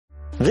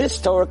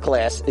This Torah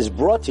class is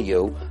brought to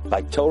you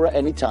by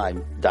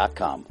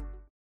TorahAnytime.com.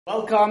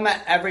 Welcome,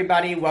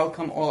 everybody.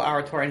 Welcome, all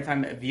our Torah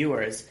Anytime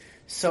viewers.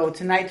 So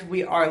tonight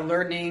we are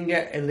learning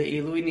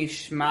Le'ilui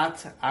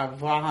Nishmat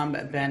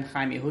Avraham ben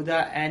Chaim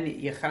Yehuda and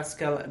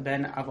Yecheskel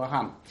ben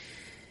Avraham.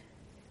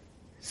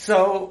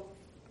 So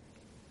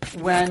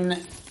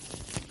when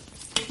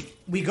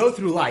we go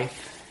through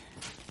life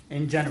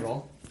in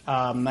general,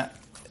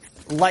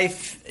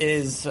 life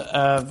is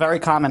very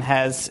common,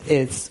 has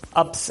its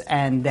ups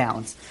and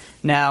downs.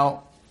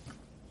 Now,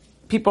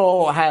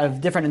 people have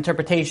different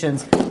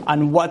interpretations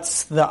on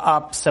what's the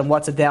ups and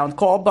what's the downs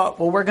called, but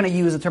what we're going to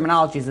use the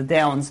terminology is the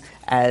downs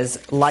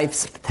as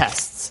life's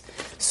tests.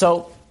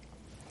 So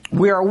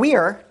we're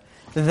aware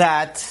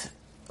that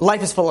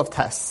life is full of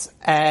tests,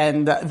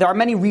 and there are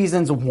many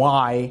reasons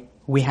why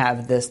we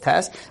have this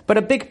test, but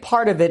a big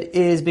part of it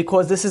is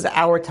because this is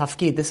our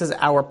tafkid, this is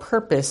our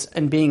purpose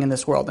in being in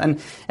this world.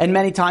 And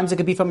many times it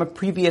could be from a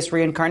previous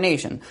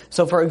reincarnation.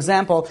 So for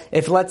example,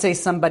 if let's say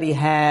somebody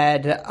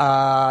had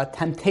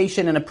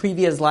temptation in a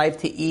previous life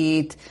to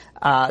eat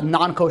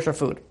non-kosher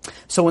food.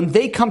 So when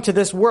they come to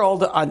this world,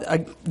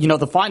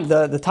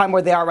 the time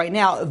where they are right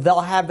now,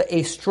 they'll have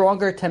a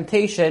stronger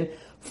temptation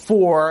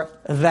for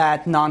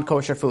that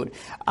non-kosher food.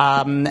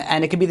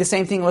 And it could be the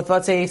same thing with,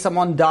 let's say,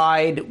 someone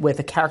died with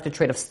a character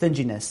trait of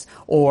stinginess,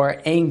 or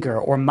anger,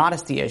 or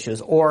modesty issues,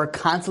 or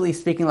constantly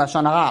speaking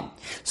Lashon Hara.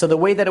 So the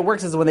way that it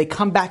works is when they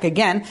come back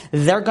again,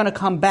 they're going to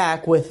come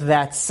back with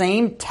that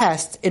same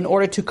test in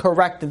order to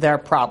correct their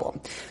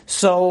problem.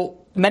 So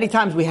many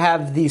times we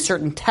have these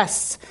certain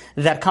tests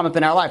that come up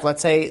in our life. Let's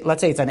say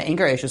it's an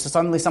anger issue. So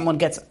suddenly someone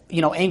gets,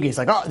 angry. It's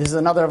like, oh, this is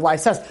another of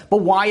life's tests.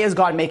 But why is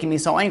God making me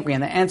so angry?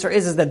 And the answer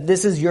is that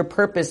this is your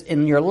purpose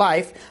in your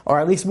life, or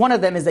at least one of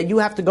them is that you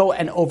have to go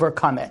and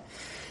overcome it.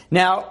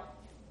 Now,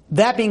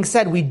 that being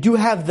said, we do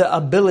have the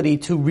ability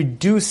to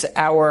reduce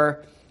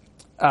our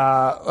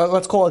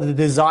let's call it the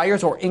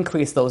desires, or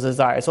increase those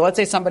desires. So let's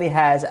say somebody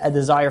has a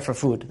desire for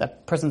food.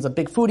 That person's a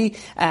big foodie,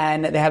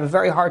 and they have a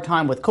very hard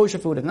time with kosher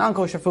food and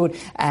non-kosher food,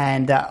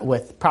 and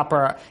with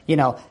proper,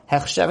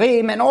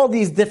 hechsharim, and all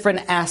these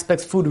different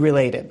aspects food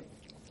related.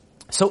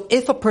 So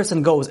if a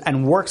person goes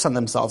and works on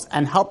themselves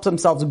and helps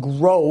themselves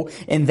grow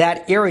in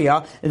that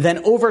area,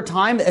 then over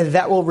time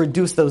that will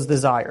reduce those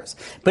desires.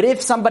 But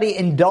if somebody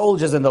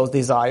indulges in those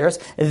desires,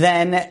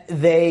 then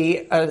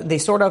they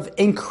sort of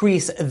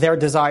increase their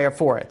desire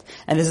for it.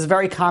 And this is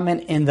very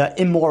common in the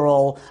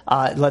immoral,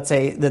 let's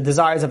say the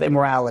desires of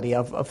immorality,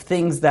 of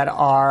things that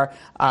are,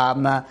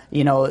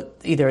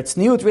 either it's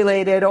tzniut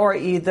related, or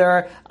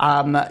either,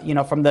 from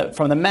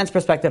the men's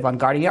perspective on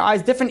guarding your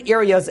eyes, different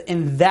areas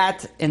in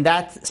that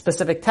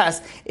specific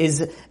test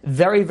is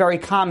very, very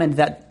common,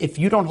 that if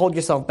you don't hold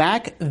yourself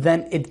back,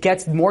 then it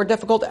gets more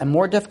difficult and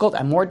more difficult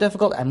and more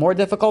difficult and more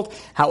difficult.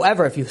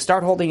 However, if you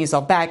start holding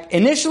yourself back,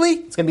 initially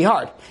it's going to be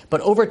hard,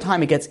 but over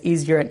time it gets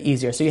easier and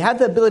easier. So you have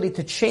the ability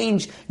to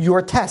change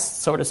your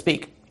test, so to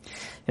speak.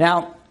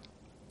 Now,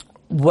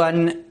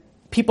 when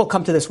people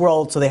come to this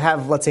world, so they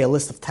have, let's say, a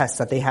list of tests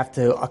that they have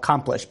to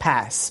accomplish,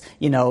 pass,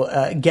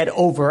 get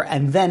over,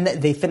 and then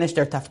they finish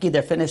their tafkid,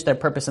 they finish their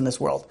purpose in this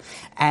world.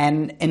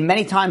 And in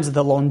many times,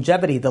 the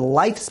longevity, the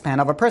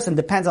lifespan of a person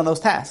depends on those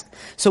tasks.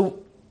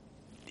 So,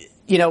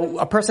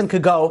 a person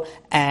could go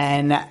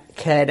and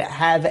could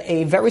have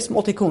a very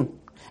small tikkun.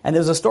 And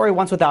there was a story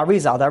once with the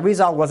Arizal. The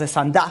Arizal was a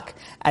sandak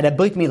at a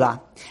Brit Milah.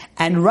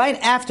 And right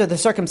after the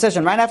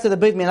circumcision, right after the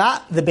Brit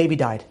Milah, the baby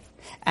died.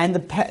 And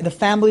the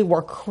family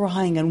were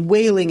crying and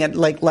wailing at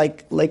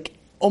like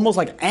almost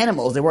like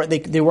animals.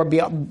 They were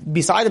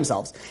beside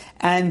themselves.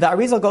 And the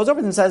Arizal goes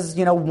over and says,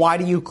 why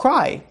do you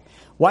cry?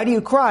 Why do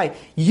you cry?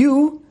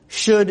 You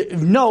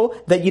should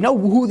know that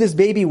who this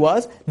baby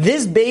was.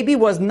 This baby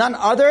was none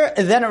other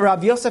than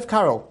Rav Yosef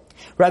Karo.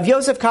 Rav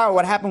Yosef Karo,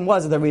 what happened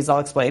was, the Rizal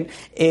explained,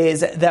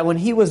 is that when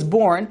he was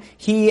born,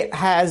 he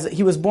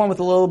was born with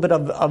a little bit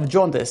of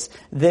jaundice.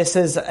 This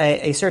is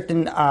a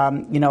certain,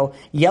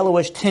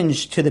 yellowish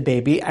tinge to the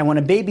baby. And when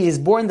a baby is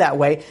born that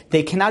way,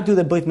 they cannot do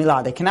the Brit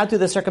Milah. They cannot do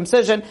the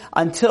circumcision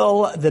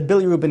until the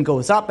bilirubin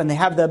goes up and they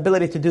have the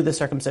ability to do the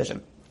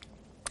circumcision.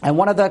 And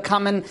one of the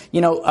common,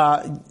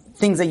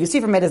 things that you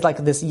see from it is like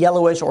this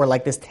yellowish or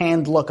like this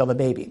tanned look of a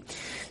baby.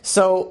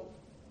 So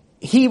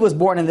he was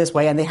born in this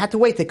way, and they had to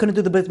wait. They couldn't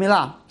do the Brit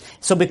Milah.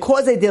 So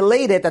because they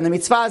delayed it, and the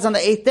mitzvah is on the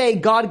 8th day,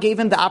 God gave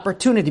him the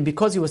opportunity,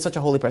 because he was such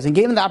a holy person,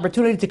 he gave him the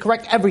opportunity to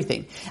correct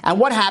everything. And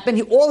what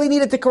happened? All he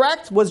needed to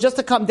correct was just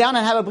to come down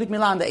and have a Brit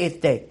Milah on the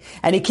 8th day.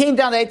 And he came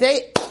down the 8th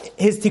day,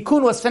 his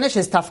tikkun was finished,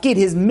 his tafkid,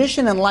 his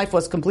mission in life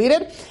was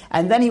completed,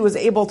 and then he was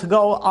able to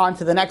go on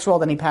to the next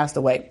world, and he passed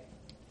away.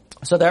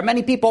 So there are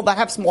many people that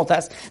have small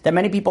tests. There are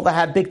many people that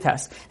have big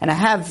tests. And I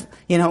have,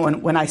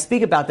 when I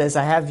speak about this,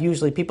 I have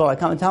usually people that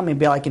come and tell me,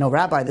 be like,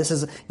 Rabbi, this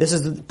is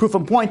the proof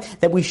of point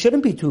that we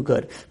shouldn't be too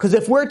good. Because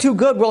if we're too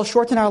good, we'll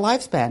shorten our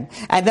lifespan.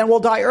 And then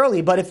we'll die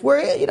early. But if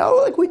we're,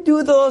 we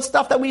do the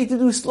stuff that we need to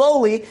do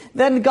slowly,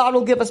 then God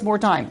will give us more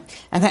time.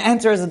 And the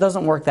answer is it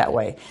doesn't work that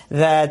way.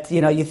 That,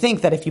 you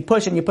think that if you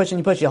push and you push and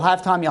you push, you'll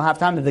have time.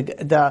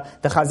 The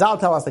Chazal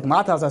tell us, the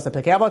Gemara tells us, the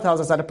Pirkei Avot tells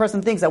us that a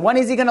person thinks that when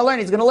is he going to learn?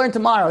 He's going to learn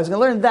tomorrow. He's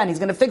going to learn then. He's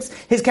going to fix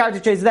his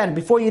character traits then.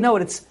 Before you know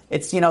it,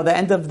 it's the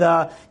end of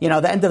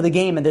the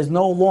game, and there's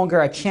no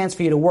longer a chance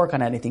for you to work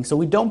on anything. So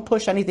we don't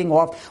push anything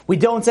off. We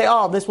don't say,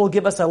 this will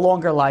give us a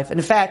longer life. And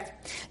in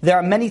fact, there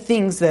are many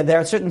things there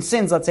are certain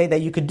sins, let's say,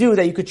 that you could do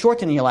that you could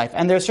shorten your life,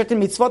 and there are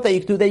certain mitzvot that you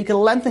could do that you could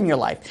lengthen your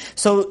life.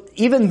 So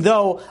even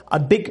though a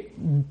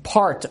big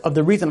part of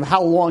the reason of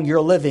how long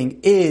you're living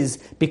is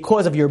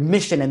because of your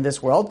mission in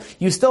this world,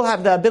 you still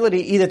have the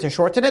ability either to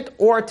shorten it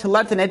or to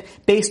lengthen it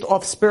based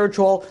off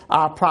spiritual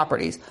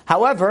properties.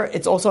 However,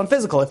 it's also on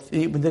physical. If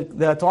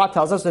the Torah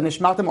tells us,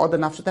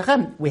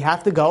 we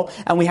have to go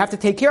and we have to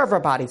take care of our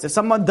bodies. If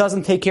someone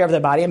doesn't take care of their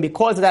body and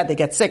because of that they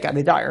get sick and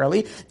they die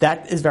early,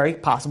 that is very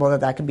possible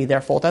that could be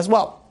their fault as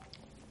well.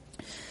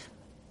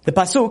 The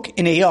pasuk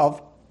in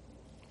Eov,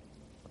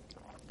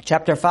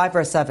 chapter 5,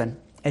 verse 7,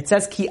 it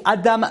says, Ki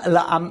Adam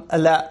la'amal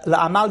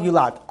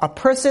yulad. A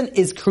person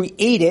is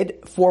created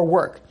for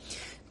work.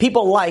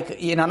 People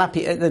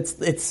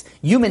it's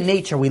human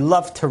nature. We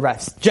love to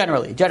rest.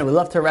 Generally, we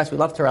love to rest. We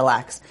love to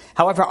relax.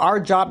 However,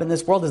 our job in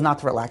this world is not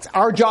to relax.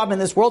 Our job in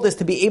this world is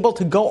to be able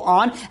to go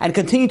on and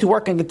continue to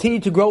work and continue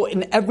to grow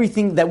in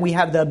everything that we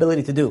have the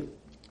ability to do.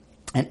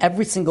 And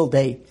every single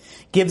day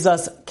gives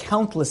us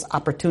countless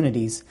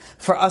opportunities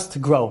for us to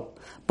grow,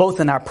 both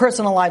in our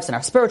personal lives, in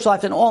our spiritual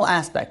life, in all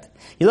aspects.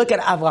 You look at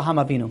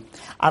Avraham Avinu.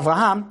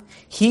 Avraham,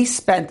 he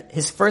spent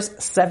his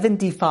first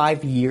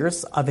 75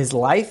 years of his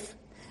life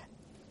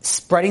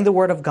spreading the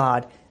word of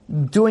God,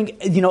 doing,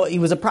 he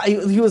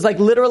was like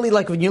literally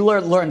like when you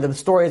learn the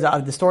story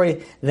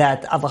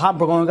that Avraham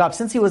growing up,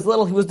 since he was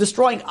little, he was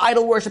destroying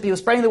idol worship, he was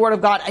spreading the word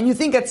of God, and you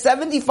think at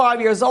 75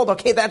 years old,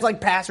 okay, that's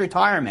like past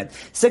retirement.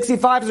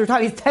 65 is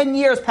retirement, he's 10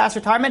 years past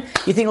retirement,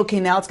 you think,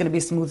 okay, now it's going to be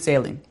smooth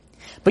sailing.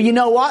 But you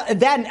know what?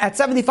 Then at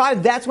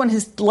 75, that's when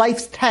his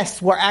life's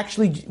tests were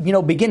actually,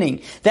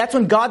 beginning. That's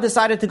when God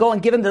decided to go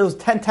and give him those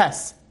 10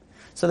 tests.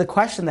 So the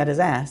question that is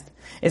asked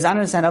is, I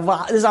understand,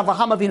 this is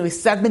Avraham Avinu, he's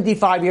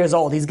 75 years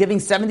old. He's giving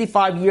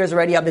 75 years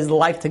already of his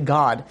life to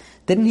God.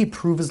 Didn't he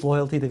prove his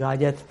loyalty to God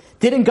yet?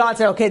 Didn't God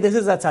say, okay, this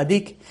is a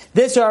tzaddik?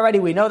 This already,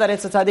 we know that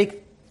it's a tzaddik?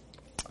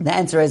 The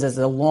answer is, as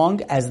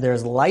long as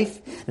there's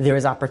life, there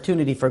is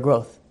opportunity for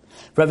growth.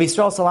 Rabbi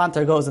Yisrael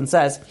Salanter goes and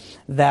says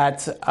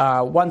that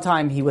one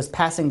time he was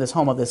passing this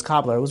home of this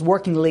cobbler. He was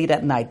working late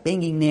at night,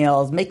 banging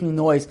nails, making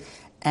noise,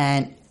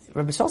 and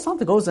Rabbi Yisrael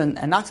Salanter goes and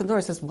knocks on the door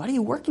and says, why are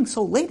you working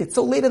so late? It's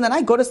so late in the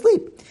night, go to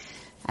sleep.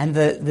 And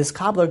this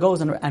cobbler goes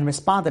and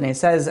responds, and he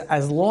says,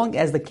 as long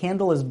as the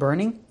candle is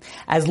burning,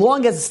 as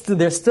long as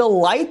there's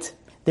still light,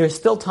 there's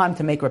still time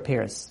to make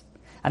repairs.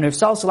 And Rav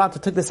Yisrael Salanter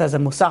took this as a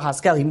Musar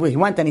Haskel. He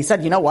went and he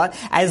said, you know what?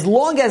 As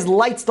long as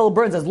light still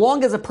burns, as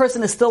long as a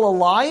person is still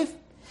alive,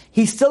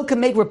 he still can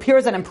make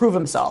repairs and improve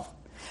himself.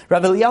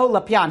 Rav Eliyahu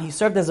Lapian, he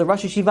served as a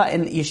Rosh Yeshiva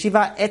in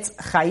Yeshiva Etz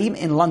Chaim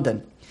in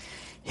London.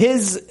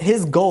 His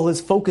goal,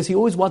 his focus, he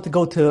always wanted to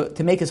go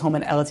to make his home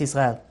in Eretz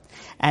Yisrael.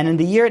 And in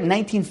the year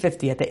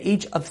 1950, at the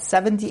age of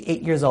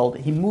 78 years old,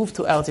 he moved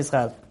to Eretz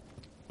Yisrael.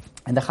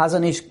 And the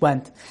Chazon Ish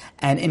went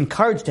and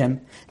encouraged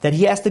him that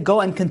he has to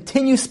go and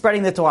continue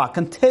spreading the Torah,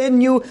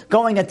 continue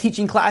going and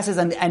teaching classes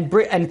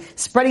and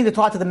spreading the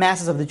Torah to the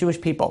masses of the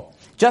Jewish people,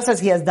 just as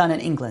he has done in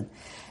England.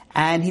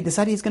 And he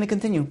decided he's going to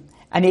continue.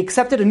 And he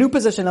accepted a new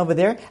position over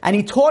there, and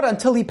he taught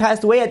until he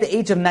passed away at the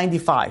age of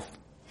 95.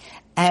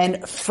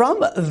 And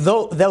from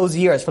those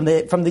years, from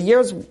the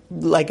years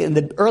like in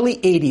the early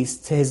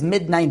 80s to his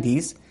mid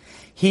 90s,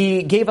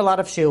 he gave a lot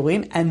of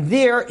shiurim, and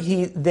there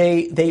he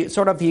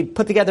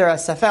put together a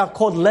sefer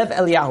called Lev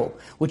Eliyahu,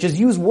 which is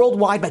used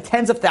worldwide by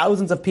tens of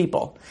thousands of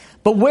people.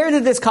 But where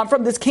did this come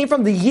from? This came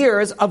from the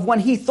years of when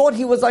he thought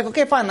he was like,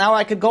 okay, fine, now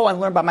I could go and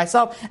learn by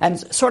myself and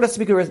sort of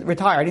speak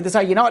retire. And he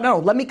decided, you know what, no,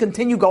 let me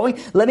continue going,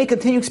 let me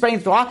continue spreading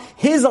the Torah.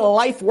 His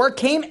life work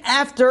came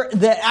after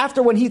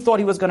when he thought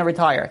he was going to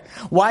retire.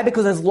 Why?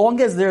 Because as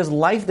long as there's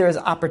life, there is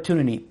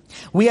opportunity.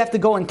 We have to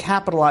go and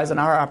capitalize on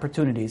our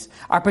opportunities.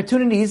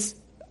 Opportunities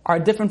are a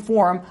different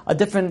form, a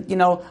different,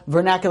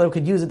 vernacular. We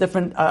could use a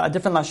different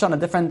lashon, a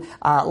different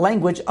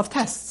language of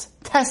tests.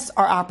 Tests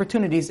are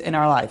opportunities in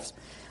our lives.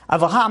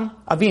 Avraham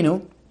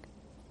Avinu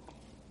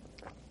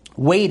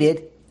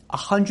waited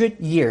 100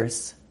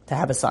 years to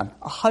have a son.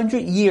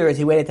 100 years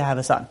he waited to have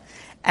a son.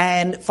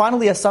 And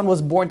finally a son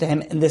was born to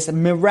him in this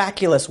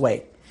miraculous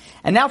way.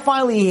 And now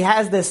finally he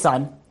has this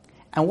son.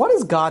 And what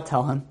does God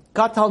tell him?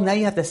 God tells him, now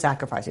you have to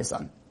sacrifice your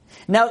son.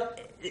 Now,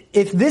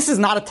 if this is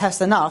not a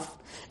test enough,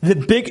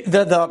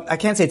 I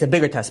can't say it's a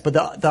bigger test, but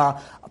the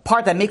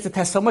part that makes the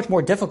test so much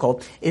more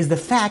difficult is the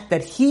fact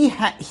that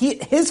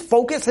his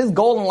focus, his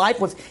goal in life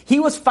he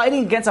was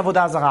fighting against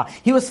Avodah Zarah.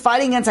 He was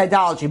fighting against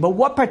idolatry. But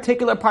what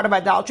particular part of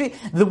idolatry?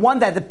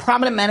 The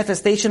prominent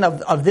manifestation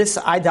of this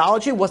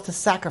idolatry was to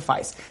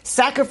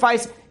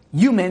sacrifice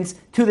humans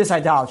to this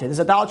idolatry. This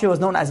idolatry was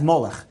known as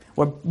Molech,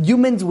 where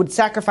humans would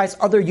sacrifice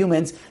other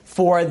humans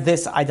for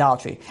this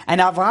idolatry.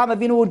 And Avraham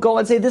Avinu would go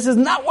and say, this is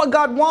not what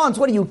God wants.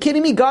 What are you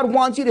kidding me? God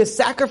wants you to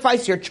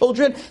sacrifice your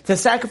children, to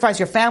sacrifice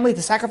your family,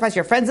 to sacrifice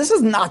your friends. This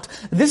is not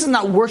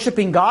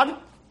worshiping God.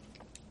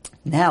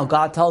 Now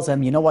God tells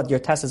him, you know what your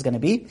test is going to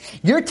be?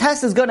 Your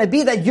test is going to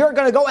be that you're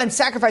going to go and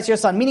sacrifice your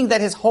son, meaning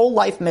that his whole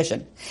life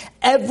mission,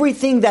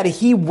 everything that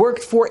he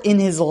worked for in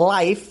his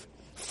life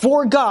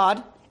for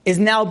God, is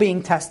now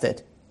being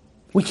tested.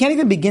 We can't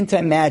even begin to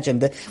imagine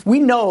that. We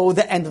know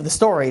the end of the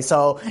story,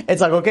 so it's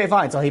like, okay,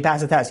 fine, so he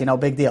passed the test,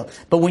 big deal.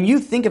 But when you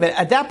think of it,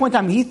 at that point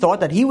in time, he thought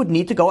that he would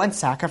need to go and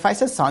sacrifice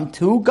his son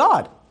to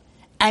God.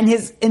 And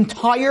his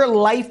entire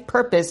life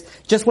purpose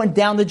just went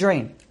down the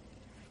drain.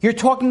 You're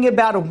talking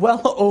about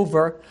well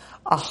over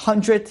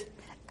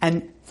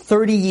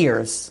 130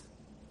 years,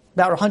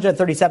 about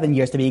 137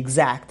 years to be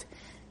exact.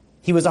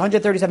 He was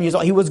 137 years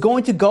old. He was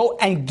going to go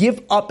and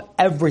give up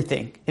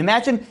everything.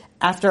 Imagine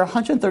after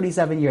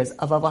 137 years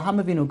of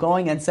Avraham Avinu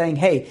going and saying,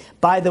 hey,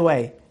 by the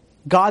way,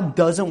 God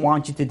doesn't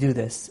want you to do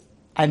this.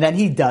 And then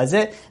he does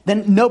it,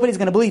 then nobody's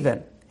going to believe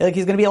him. Like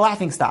he's going to be a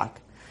laughingstock.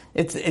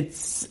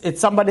 It's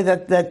somebody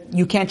that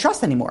you can't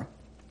trust anymore.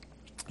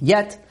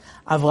 Yet,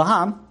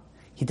 Avraham,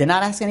 he did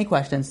not ask any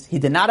questions. He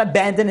did not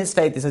abandon his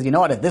faith. He says, you know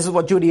what, if this is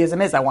what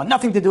Judaism is, I want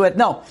nothing to do with it.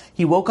 No.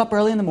 He woke up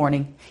early in the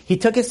morning. He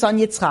took his son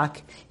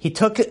Yitzchak.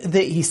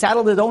 He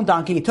saddled his own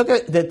donkey. He took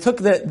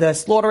the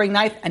slaughtering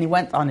knife and he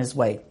went on his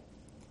way.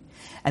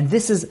 And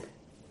this is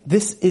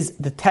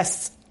the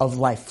tests of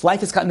life.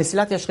 Life is,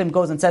 Mesilat Yesharim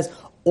goes and says,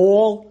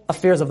 all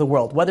affairs of the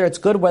world, whether it's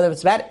good, whether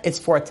it's bad, it's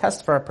for a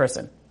test for a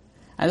person.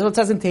 And this is what it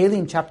says in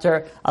Tehillim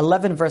chapter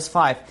 11 verse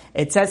 5.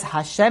 It says,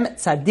 Hashem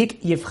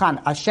tzaddik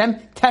yivchan. Hashem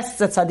tests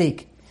a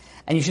tzaddik.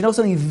 And you should know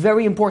something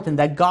very important,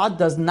 that God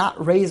does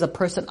not raise a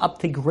person up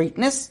to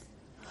greatness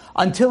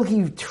until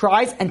he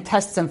tries and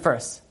tests him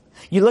first.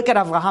 You look at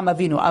Avraham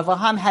Avinu.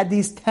 Avraham had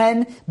these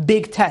 10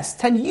 big tests,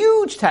 10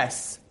 huge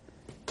tests.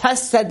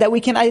 Tests that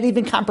we cannot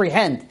even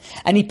comprehend.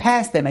 And he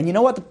passed them. And you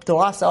know what the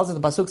Torah tells us, the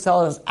Pasuk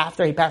tells us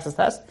after he passed his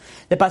test?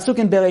 The Pasuk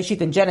in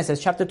Bereshit, in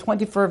Genesis, chapter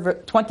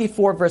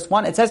 24 verse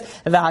 1, it says,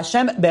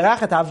 V'Hashem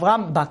berach et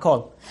Avram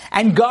bakol.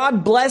 And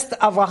God blessed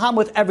Avraham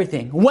with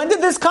everything. When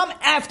did this come?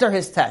 After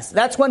his test.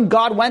 That's when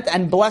God went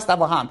and blessed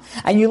Avraham.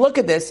 And you look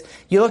at this,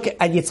 you look at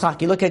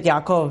Yitzchak, you look at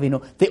Yaakov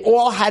Avinu, they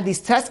all had these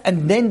tests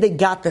and then they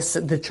got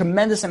the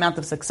tremendous amount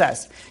of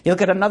success. You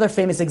look at another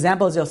famous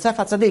example is Yosef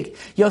HaTzadik.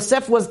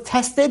 Yosef was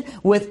tested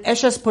with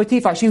Eshes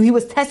Potiphar. He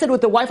was tested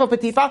with the wife of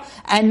Potiphar,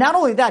 and not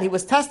only that, he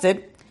was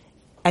tested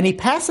and he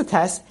passed the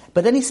test,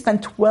 but then he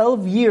spent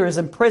 12 years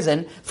in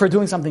prison for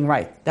doing something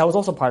right. That was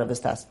also part of his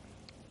test.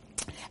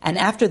 And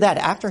after that,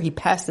 after he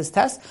passed this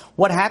test,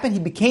 what happened? He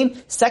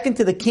became second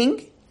to the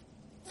king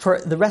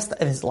for the rest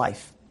of his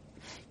life.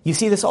 You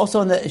see this also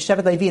in the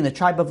Shevet Levi, in the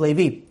tribe of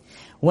Levi.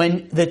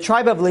 When the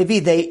tribe of Levi,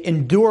 they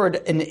endured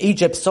in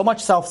Egypt so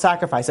much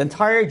self-sacrifice. The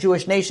entire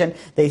Jewish nation,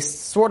 they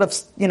sort of,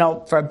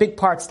 for a big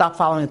part, stopped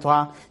following the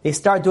Torah. They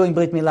started doing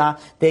Brit Milah.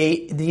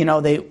 They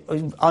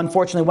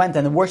unfortunately went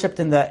and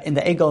worshipped in the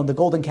Egel, in the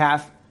golden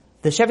calf.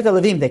 The Shevet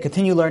Levim, they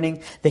continue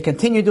learning, they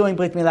continue doing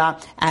Brit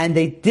Milah, and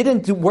they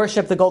didn't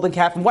worship the golden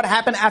calf. And what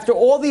happened after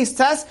all these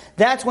tests?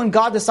 That's when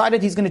God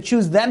decided He's going to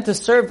choose them to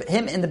serve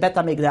Him in the Bet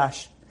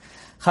HaMikdash.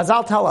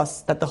 Chazal tell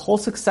us that the whole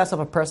success of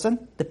a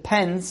person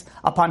depends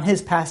upon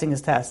his passing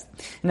his test.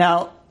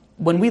 Now,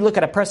 when we look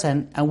at a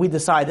person and we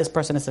decide this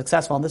person is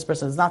successful and this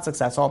person is not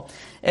successful,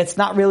 it's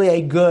not really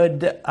a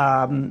good,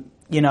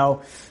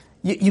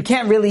 you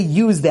can't really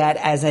use that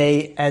as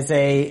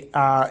a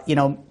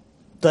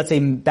let's say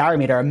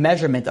barometer, a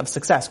measurement of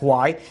success.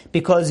 Why?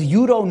 Because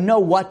you don't know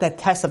what that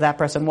test of that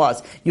person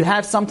was. You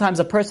have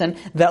sometimes a person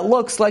that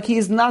looks like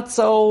he's not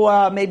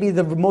so, maybe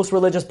the most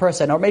religious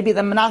person, or maybe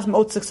the not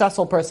most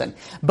successful person.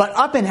 But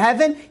up in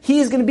heaven, he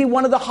is going to be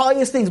one of the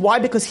highest things. Why?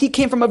 Because he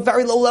came from a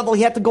very low level.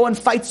 He had to go and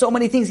fight so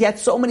many things. He had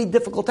so many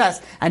difficult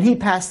tests. And he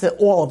passed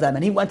all of them.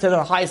 And he went to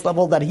the highest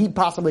level that he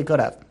possibly could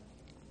have.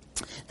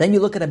 Then you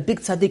look at a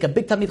big tzaddik, a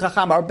big Talmid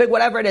Chacham, or a big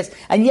whatever it is,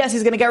 and yes,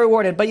 he's going to get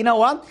rewarded. But you know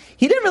what?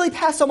 He didn't really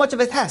pass so much of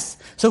his tests.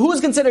 So who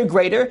is considered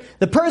greater?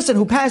 The person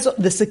who passed.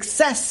 The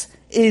success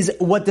is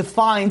what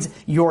defines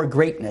your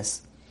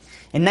greatness.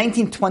 In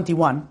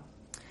 1921,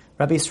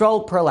 Rabbi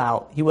Yisrael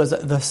Perlau, he was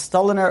the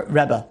Stoliner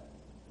Rebbe.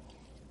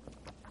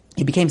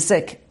 He became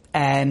sick,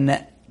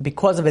 and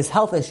because of his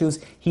health issues,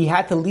 he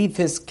had to leave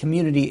his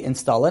community in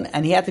Stalin,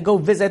 and he had to go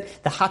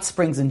visit the hot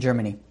springs in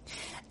Germany.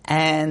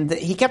 And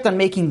he kept on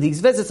making these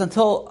visits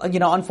until,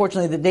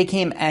 unfortunately the day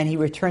came and he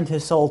returned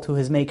his soul to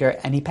his maker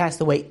and he passed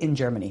away in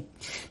Germany.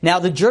 Now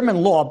the German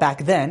law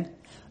back then,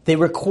 they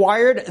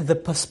required the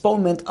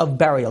postponement of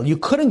burial. You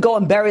couldn't go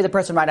and bury the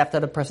person right after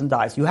the person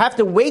dies. You have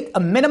to wait a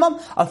minimum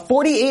of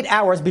 48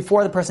 hours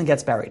before the person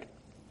gets buried.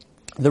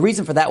 The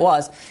reason for that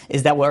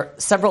is that were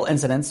several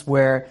incidents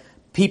where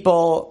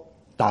people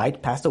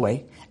died, passed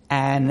away,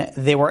 and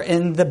they were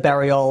in the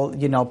burial,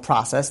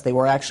 process. They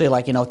were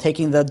actually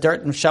taking the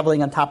dirt and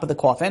shoveling on top of the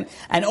coffin.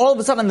 And all of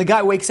a sudden the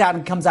guy wakes out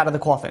and comes out of the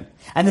coffin.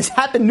 And this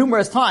happened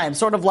numerous times,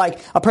 sort of like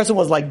a person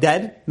was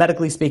dead,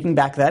 medically speaking,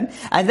 back then.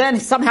 And then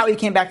somehow he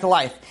came back to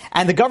life.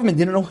 And the government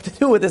didn't know what to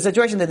do with the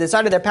situation. They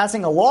decided they're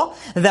passing a law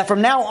that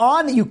from now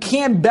on you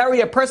can't bury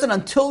a person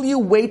until you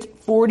wait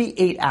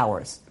 48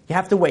 hours. You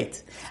have to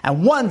wait.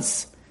 And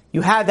once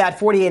you have that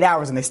 48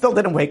 hours and they still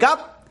didn't wake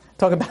up,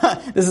 talk about,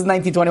 this is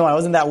 1921, it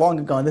wasn't that long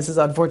ago, and this is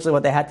unfortunately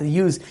what they had to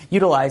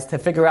utilize to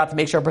figure out to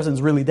make sure a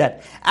person's really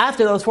dead.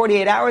 After those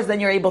 48 hours,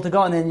 then you're able to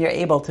go, and then you're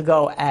able to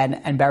go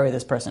and bury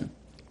this person.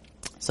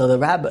 So the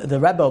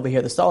Rebbe over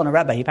here, the Stolen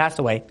Rebbe, he passed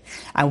away,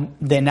 and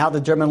then now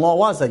the German law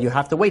was that you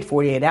have to wait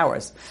 48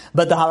 hours.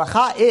 But the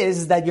halacha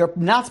is that you're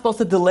not supposed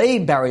to delay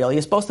burial.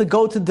 You're supposed to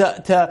go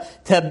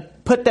to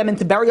put them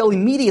into burial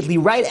immediately,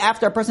 right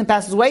after a person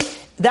passes away.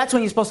 That's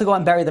when you're supposed to go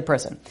and bury the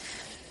person.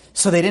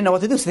 So they didn't know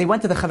what to do. So they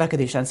went to the Chaveh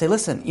Kadisha and say,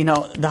 listen, the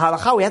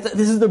halacha,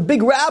 this is the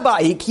big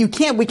rabbi. We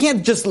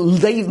can't just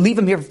leave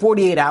him here for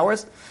 48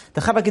 hours. The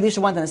Chaveh Kadisha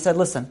went and said,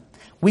 listen,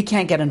 we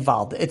can't get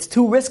involved. It's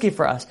too risky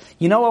for us.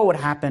 You know what would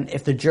happen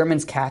if the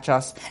Germans catch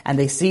us and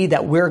they see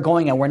that we're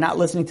going and we're not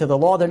listening to the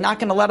law? They're not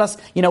going to let us,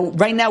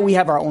 right now we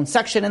have our own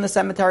section in the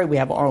cemetery. We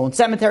have our own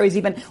cemeteries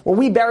even where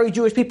we bury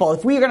Jewish people.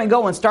 If we're going to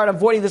go and start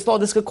avoiding this law,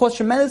 this could cause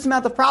tremendous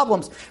amount of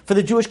problems for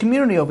the Jewish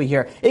community over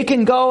here. It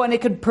can go and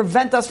it could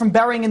prevent us from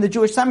burying in the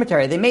Jewish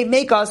cemetery. They may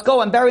make us go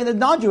and bury in the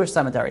non-Jewish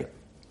cemetery.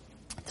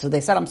 So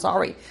they said, I'm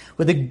sorry.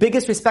 With the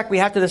biggest respect we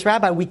have to this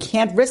rabbi, we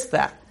can't risk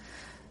that.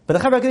 But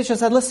the Chaveh Kadisha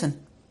said,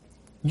 listen,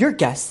 you're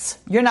guests.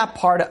 You're not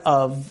part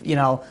of,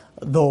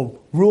 the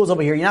rules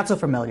over here. You're not so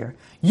familiar.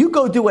 You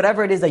go do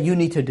whatever it is that you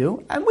need to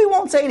do, and we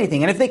won't say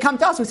anything. And if they come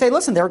to us, we say,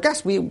 listen, they're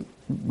guests. We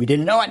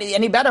didn't know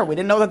any better. We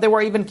didn't know that they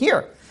were even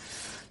here.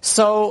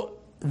 So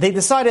they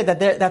decided that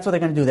that's what they're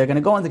going to do. They're going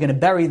to go and they're going to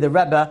bury the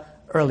Rebbe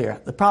earlier.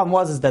 The problem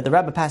was that the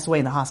Rebbe passed away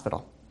in the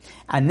hospital.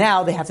 And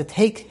now they have to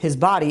take his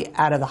body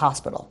out of the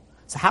hospital.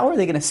 So how are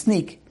they going to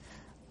sneak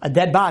a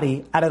dead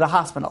body out of the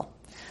hospital?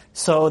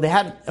 So they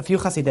had a few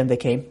Hasidim that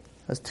came.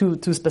 There's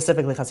two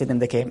specifically Hasidim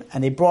that came,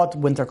 and they brought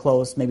winter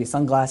clothes, maybe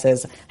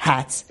sunglasses,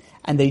 hats,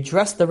 and they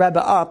dressed the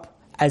Rebbe up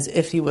as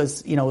if he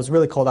was, it was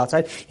really cold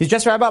outside. He's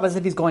dressed the Rebbe up as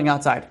if he's going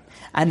outside.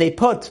 And they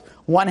put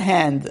one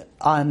hand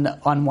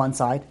on one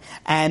side,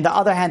 and the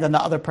other hand on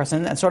the other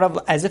person, and sort of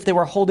as if they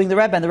were holding the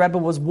Rebbe, and the Rebbe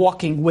was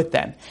walking with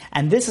them.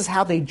 And this is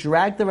how they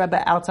dragged the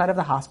Rebbe outside of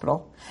the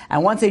hospital.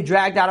 And once they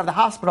dragged out of the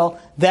hospital,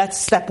 that's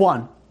step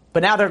one.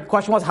 But now the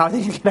question was, how are they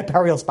going to get a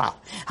burial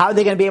spot? How are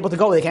they going to be able to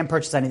go? They can't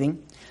purchase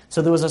anything.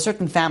 So there was a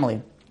certain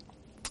family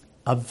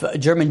of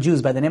German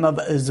Jews by the name of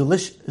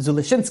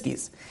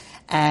Zulishinskis.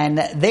 And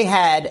they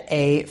had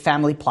a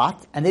family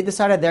plot, and they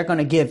decided they're going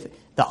to give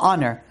the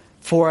honor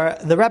for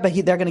the Rebbe,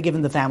 they're going to give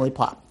him the family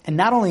plot. And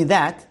not only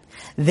that,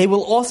 they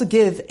will also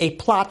give a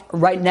plot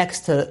right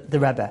next to the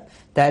Rebbe.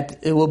 That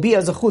it will be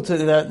a zechut,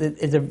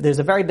 there's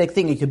a very big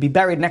thing, it could be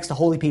buried next to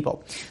holy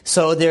people.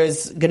 So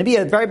there's going to be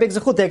a very big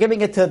zechut, they're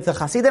giving it to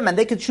Hasidim, and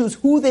they can choose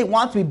who they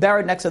want to be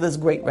buried next to this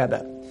great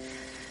Rebbe.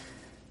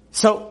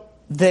 So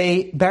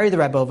they bury the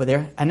Rebbe over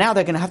there, and now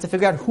they're going to have to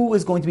figure out who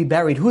is going to be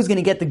buried, who's going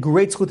to get the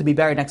great zechut to be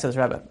buried next to this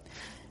Rebbe.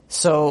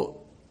 So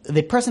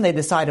the person they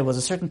decided was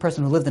a certain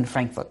person who lived in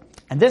Frankfurt.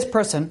 And this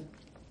person,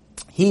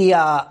 he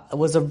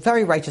was a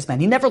very righteous man.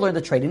 He never learned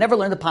a trade. He never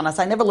learned a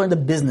panasai. Never learned a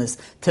business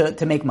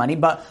to make money.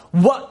 But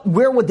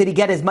where did he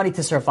get his money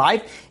to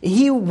survive?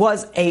 He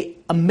was an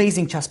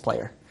amazing chess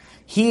player.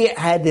 He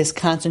had this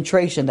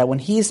concentration that when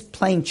he's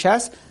playing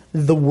chess,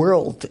 the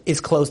world is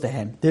close to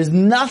him. There's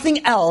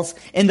nothing else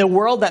in the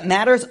world that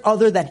matters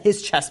other than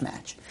his chess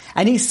match.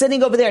 And he's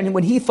sitting over there, and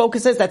when he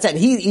focuses, that's it.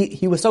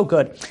 He was so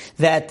good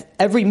that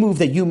every move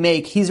that you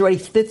make, he's already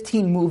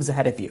 15 moves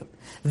ahead of you.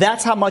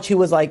 That's how much he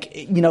was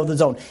the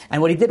zone.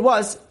 And what he did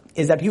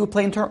is that he would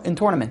play in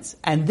tournaments.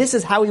 And this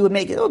is how he would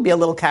make it. It would be a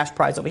little cash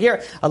prize over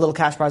here, a little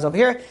cash prize over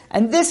here.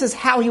 And this is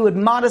how he would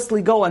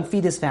modestly go and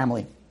feed his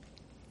family.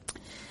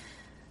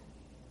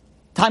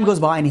 Time goes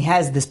by and he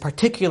has this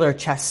particular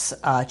chess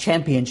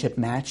championship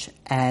match,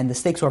 and the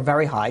stakes were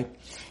very high.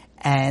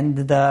 And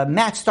the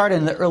match started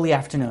in the early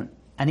afternoon.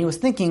 And he was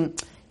thinking,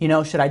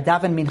 should I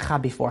daven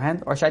mincha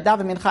beforehand or should I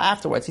daven mincha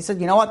afterwards? He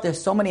said, you know what,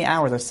 there's so many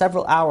hours, there's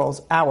several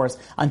hours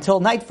until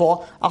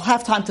nightfall, I'll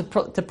have time to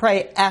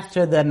pray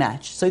after the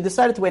match. So he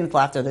decided to wait until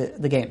after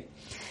the game.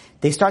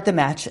 They start the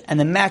match, and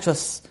the match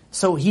was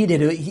so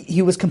heated,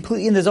 he was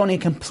completely in the zone, he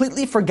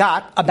completely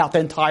forgot about the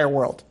entire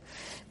world.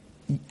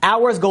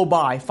 Hours go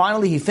by,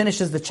 finally he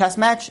finishes the chess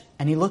match,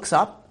 and he looks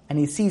up, and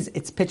he sees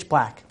it's pitch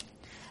black.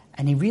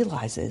 And he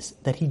realizes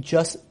that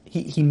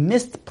he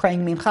missed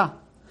praying mincha.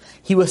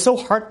 He was so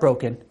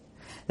heartbroken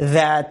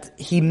that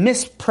he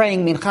missed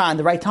praying mincha in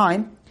the right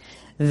time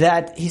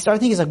that he started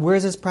thinking,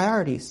 where's his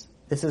priorities?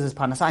 This is his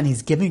panasah, and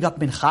he's giving up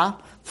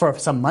mincha for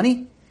some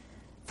money,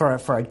 for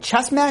a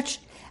chess match,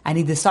 and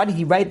he decided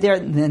he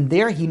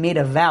made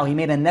a vow, he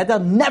made a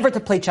neder never to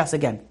play chess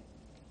again.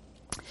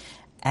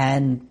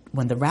 And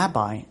when the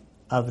rabbi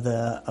of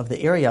the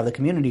area, of the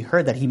community,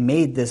 heard that he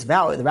made this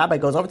vow, the rabbi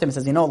goes over to him and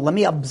says, let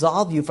me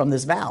absolve you from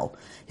this vow.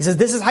 He says,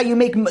 this is how you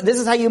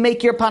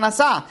make your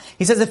panasah.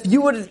 He says, if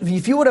you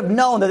would have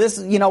known that this,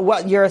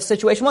 what your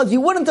situation was,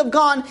 you wouldn't have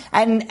gone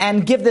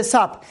and give this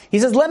up. He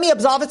says, let me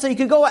absolve it so you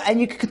could go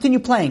and you could continue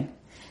playing.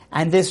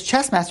 And this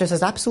chess master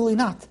says, absolutely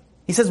not.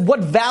 He says, what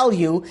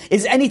value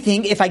is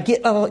anything if I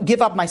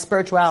give up my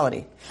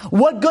spirituality?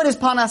 What good is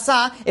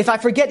panasah if I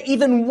forget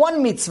even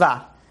one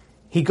mitzvah?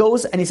 He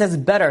goes and he says,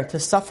 better to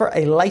suffer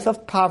a life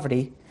of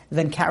poverty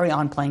than carry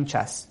on playing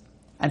chess.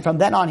 And from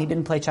then on, he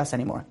didn't play chess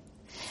anymore.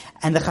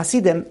 And the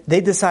Hasidim,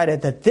 they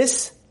decided that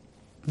this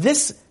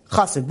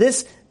Chassid,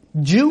 this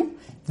Jew,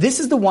 this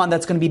is the one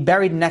that's going to be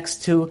buried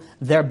next to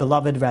their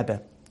beloved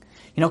Rebbe.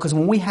 Because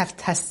when we have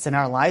tests in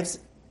our lives,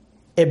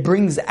 it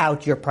brings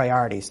out your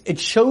priorities. It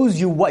shows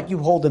you what you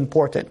hold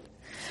important.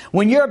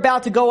 When you're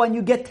about to go and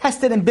you get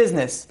tested in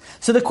business.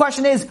 So the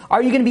question is,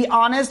 are you going to be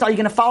honest? Are you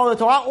going to follow the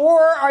Torah?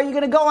 Or are you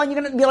going to go and you're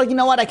going to be like, you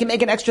know what, I can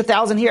make an extra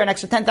 1,000 here, an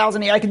extra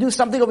 10,000 here, I can do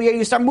something over here.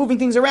 You start moving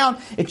things around.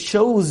 It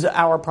shows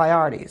our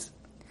priorities.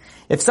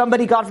 If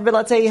somebody, God forbid,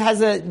 let's say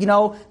has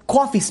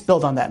coffee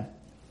spilled on them.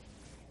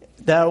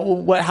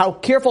 How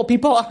careful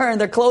people are in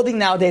their clothing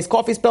nowadays.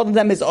 Coffee spilled on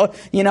them is,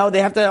 they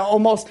have to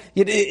almost,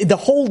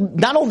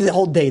 not only the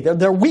whole day,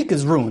 their week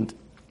is ruined.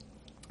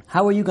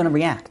 How are you going to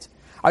react?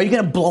 Are you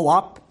going to blow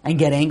up and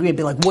get angry and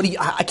be like,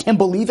 I can't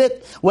believe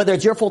it, whether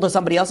it's your fault or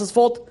somebody else's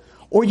fault?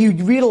 Or you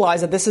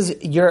realize that this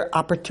is your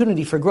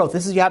opportunity for growth.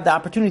 You have the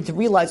opportunity to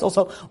realize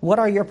also, what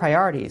are your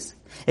priorities?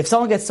 If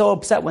someone gets so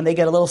upset when they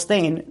get a little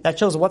stain, that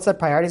shows what's their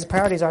priorities. The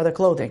priorities are their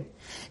clothing.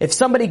 If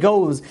somebody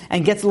goes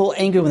and gets a little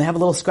angry when they have a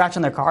little scratch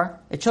on their car,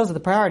 it shows that the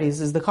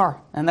priorities is the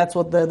car. And that's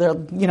what their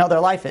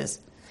life is.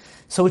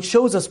 So it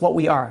shows us what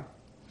we are.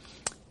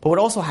 But what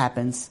also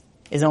happens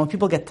is that when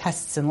people get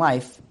tests in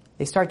life,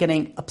 they start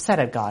getting upset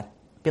at God.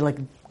 Be like,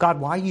 God,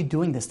 why are you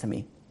doing this to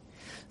me?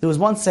 There was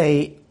once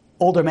a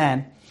older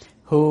man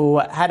who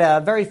had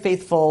a very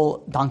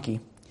faithful donkey.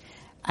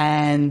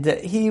 And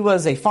he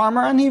was a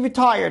farmer and he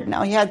retired.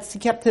 Now he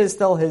kept his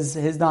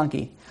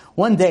donkey.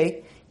 One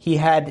day,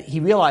 he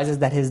realizes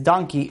that his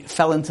donkey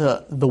fell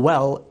into the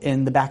well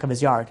in the back of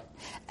his yard.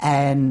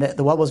 And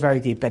the well was very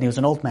deep and he was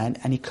an old man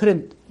and he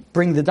couldn't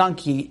bring the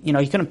donkey,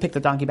 he couldn't pick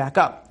the donkey back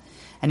up.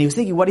 And he was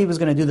thinking what he was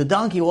going to do. The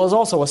donkey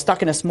was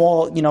stuck in a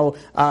small,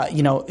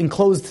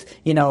 enclosed,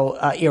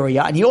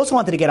 area. And he also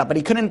wanted to get up, but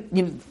he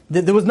couldn't,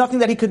 there was nothing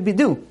that he could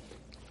do.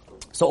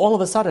 So all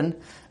of a sudden,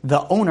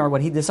 the owner,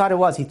 what he decided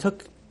was, he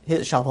took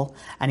his shovel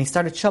and he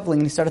started shoveling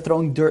and he started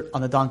throwing dirt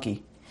on the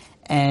donkey.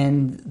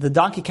 And the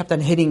donkey kept on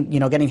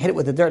getting hit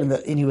with the dirt.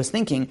 And he was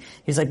thinking,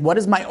 he's like, what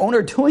is my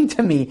owner doing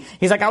to me?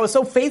 He's like, I was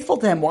so faithful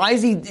to him. Why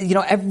is he,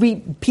 every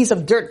piece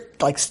of dirt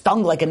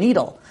stung like a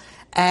needle?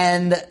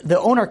 And the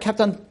owner kept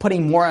on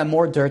putting more and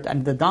more dirt,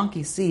 and the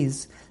donkey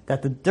sees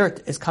that the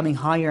dirt is coming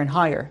higher and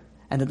higher.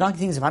 And the donkey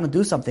thinks, if I don't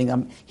do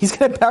something, he's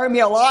going to bury me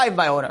alive,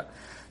 my owner.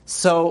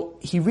 So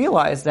he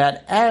realized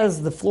that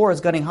as the floor is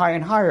getting higher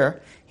and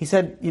higher, he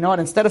said,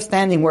 instead of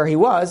standing where he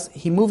was,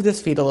 he moved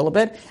his feet a little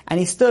bit, and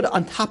he stood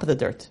on top of the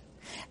dirt.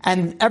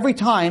 And every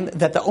time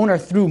that the owner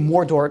threw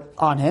more dirt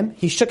on him,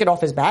 he shook it off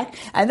his back,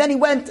 and then he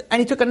went and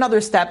he took another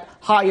step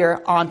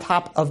higher on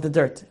top of the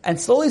dirt. And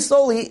slowly,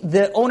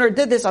 the owner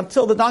did this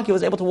until the donkey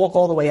was able to walk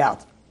all the way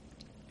out.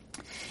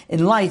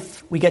 In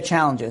life, we get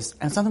challenges,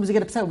 and sometimes we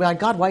get upset. We're like,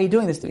 God, why are you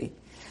doing this to me?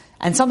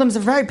 And sometimes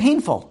they're very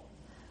painful.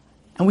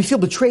 And we feel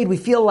betrayed, we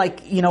feel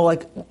like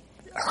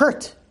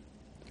hurt.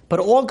 But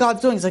all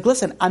God's doing is like,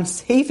 listen, I'm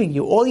saving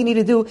you. All you need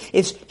to do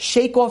is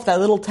shake off that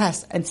little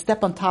test and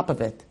step on top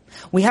of it.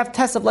 We have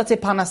tests of, let's say,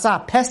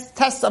 panasah,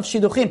 tests of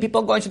shidduchim.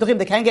 People go in shidduchim,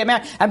 they can't get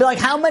married. And be like,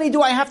 how many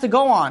do I have to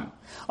go on?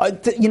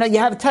 You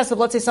have a test of,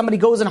 let's say, somebody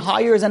goes and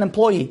hires an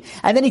employee.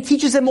 And then he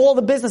teaches him all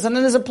the business. And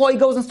then his employee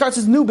goes and starts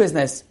his new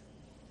business.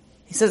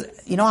 He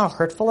says, you know how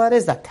hurtful that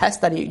is? That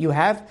test that you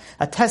have?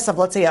 A test of,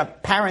 let's say,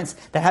 parents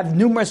that have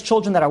numerous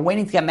children that are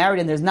waiting to get married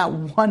and there's not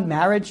one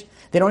marriage.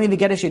 They don't even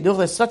get a shidduch.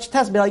 There's such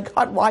tests. Be like,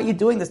 God, why are you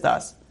doing this to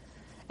us?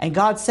 And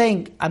God's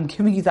saying, I'm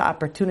giving you the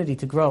opportunity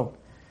to grow.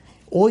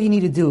 All you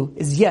need to do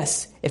is,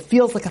 yes, it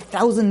feels like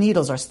 1,000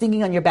 needles are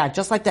stinging on your back,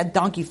 just like that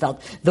donkey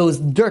felt, those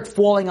dirt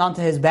falling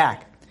onto his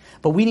back.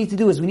 But what we need to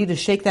do is we need to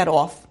shake that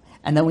off,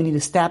 and then we need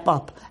to step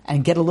up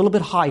and get a little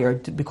bit higher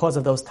because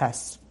of those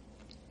tests.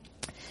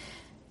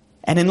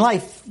 And in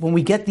life, when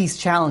we get these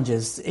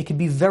challenges, it can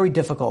be very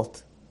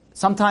difficult.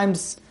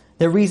 Sometimes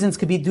the reasons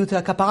could be due to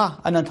a kapara,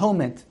 an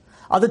atonement.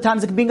 Other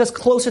times it can bring us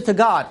closer to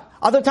God.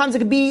 Other times it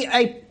could be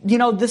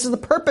this is the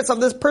purpose of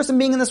this person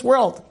being in this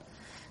world.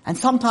 And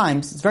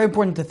sometimes, it's very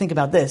important to think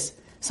about this,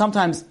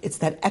 sometimes it's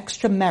that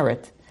extra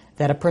merit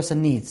that a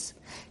person needs.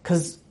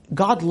 Because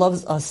God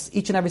loves us,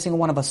 each and every single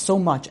one of us, so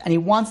much, and He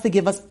wants to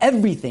give us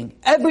everything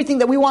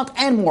that we want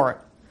and more.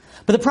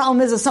 But the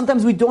problem is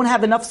sometimes we don't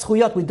have enough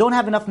zchuyot, we don't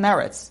have enough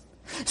merits.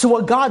 So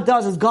what God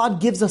does is God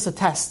gives us a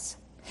test.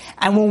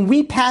 And when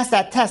we pass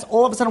that test,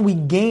 all of a sudden we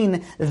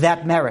gain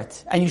that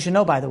merit. And you should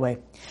know, by the way,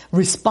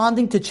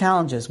 responding to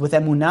challenges with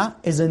emunah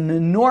is an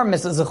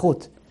enormous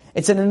zechut.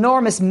 It's an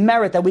enormous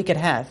merit that we could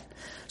have.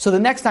 So the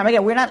next time,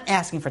 again, we're not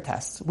asking for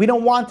tests. We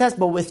don't want tests,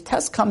 but if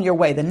tests come your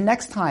way, the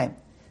next time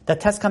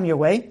that tests come your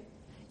way,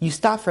 you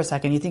stop for a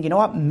second. You think, you know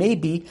what?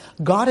 Maybe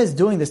God is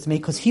doing this to me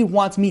because He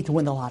wants me to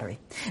win the lottery.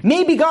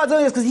 Maybe God's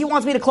doing this because He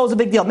wants me to close a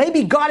big deal.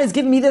 Maybe God is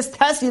giving me this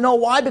test. You know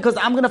why? Because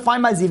I'm going to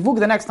find my zivug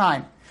the next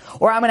time.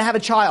 Or I'm going to have a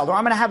child. Or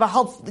I'm going to have a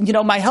health,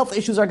 my health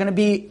issues are going to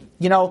be,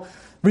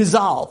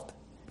 resolved.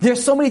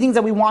 There's so many things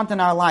that we want in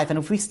our life. And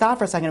if we stop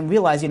for a second and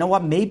realize, you know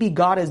what? Maybe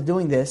God is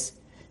doing this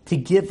to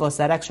give us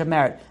that extra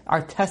merit.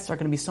 Our tests are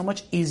going to be so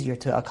much easier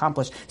to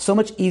accomplish, so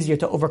much easier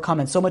to overcome,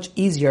 and so much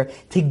easier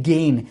to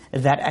gain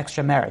that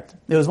extra merit.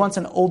 There was once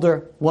an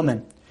older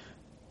woman.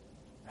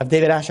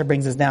 David Asher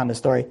brings this down, the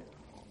story.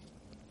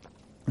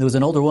 There was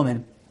an older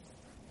woman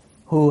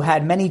who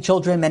had many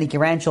children, many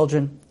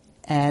grandchildren,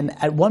 and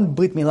at one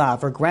Brit Milah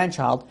of her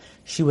grandchild,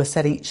 she was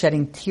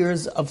shedding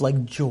tears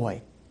of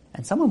joy.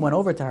 And someone went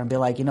over to her and be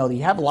like, you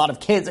have a lot of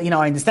kids. I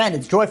understand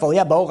it's joyful.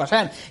 Yeah, Baruch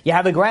Hashem. You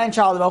have a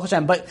grandchild, Baruch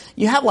Hashem. But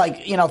you have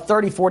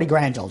 30, 40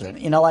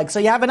 grandchildren. So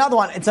you have another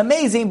one. It's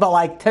amazing,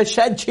 but to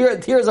shed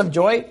tears of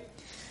joy.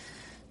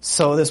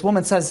 So this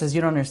woman says, you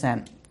don't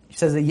understand. She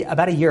says,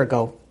 about a year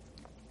ago,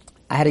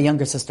 I had a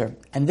younger sister.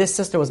 And this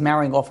sister was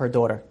marrying off her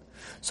daughter.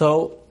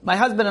 So my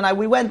husband and I,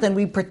 we went and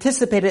we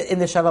participated in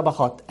the Sheva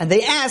Bachot. And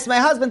they asked my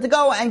husband to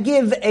go and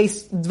give a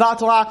Dvar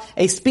Torah,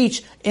 a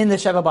speech in the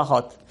Sheva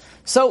Bachot.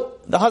 So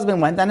the husband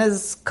went, and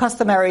as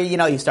customary,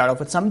 you start off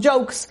with some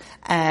jokes,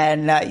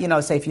 and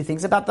say a few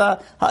things about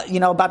the,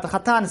 about the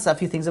Chatan, say a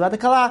few things about the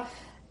Kala.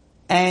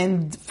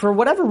 And for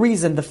whatever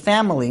reason, the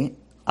family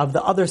of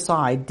the other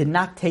side did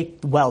not take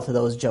well to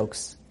those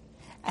jokes.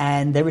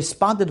 And they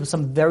responded with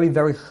some very,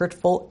 very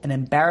hurtful and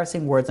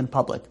embarrassing words in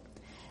public.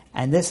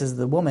 And this is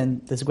the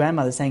woman, this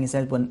grandmother saying,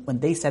 when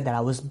they said that,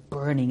 I was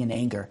burning in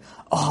anger.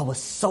 Oh, I was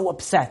so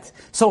upset,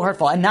 so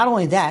hurtful. And not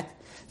only that,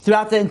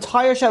 throughout the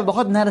entire Sheva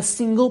B'chot, not a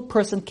single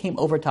person came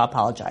over to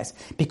apologize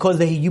because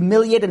they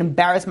humiliated and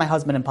embarrassed my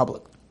husband in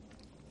public.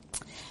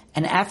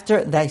 And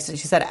after that, she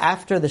said,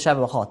 after the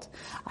Sheva B'chot,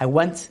 I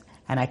went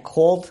and I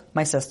called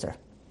my sister.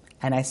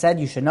 And I said,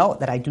 you should know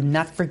that I do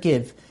not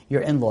forgive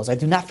your in-laws. I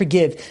do not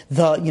forgive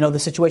the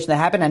situation that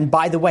happened. And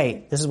by the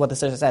way, this is what the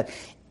sister said.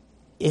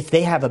 If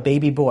they have a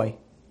baby boy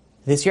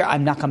this year,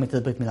 I'm not coming to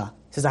the Brit Milah.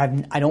 Says,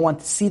 I don't want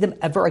to see them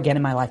ever again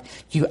in my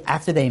life.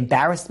 After they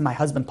embarrassed my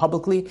husband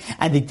publicly,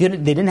 and they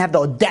didn't have the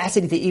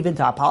audacity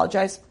to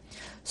apologize.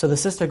 So the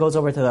sister goes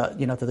over to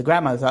the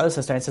grandmother, the other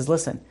sister, and says,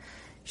 listen,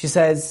 she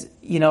says,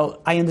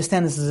 I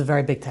understand this is a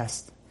very big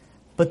test,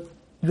 but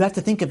you have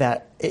to think of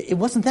that. It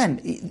wasn't them.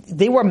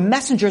 They were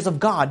messengers of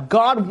God.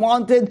 God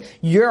wanted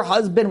your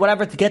husband,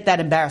 whatever, to get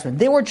that embarrassment.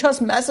 They were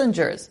just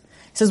messengers.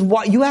 He says,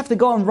 "What you have to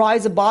go and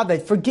rise above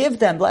it. Forgive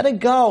them. Let it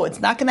go. It's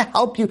not going to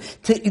help you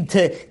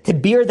to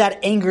bear that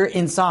anger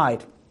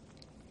inside."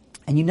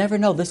 And you never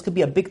know. This could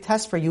be a big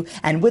test for you.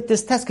 And with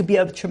this test could be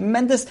a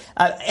tremendous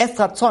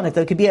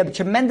it could be a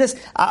tremendous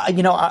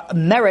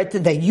merit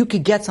that you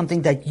could get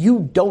something that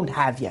you don't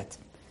have yet.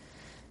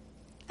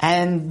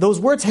 And those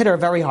words hit her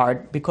very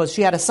hard because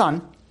she had a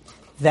son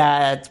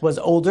that was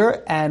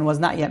older and was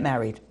not yet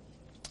married.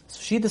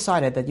 So she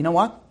decided that, you know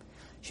what?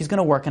 She's going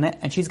to work on it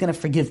and she's going to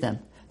forgive them.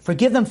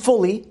 Forgive them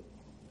fully.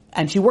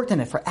 And she worked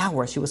on it for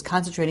hours. She was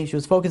concentrating. She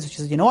was focused. She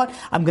said, you know what?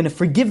 I'm going to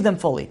forgive them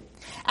fully.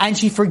 And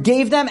she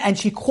forgave them and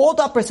she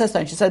called up her sister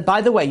and she said, by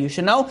the way, you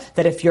should know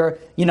that if you're,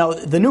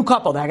 the new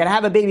couple that are going to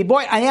have a baby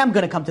boy, I am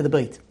going to come to the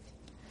Brit.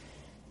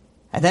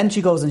 And then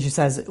she goes and she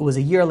says, it was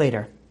a year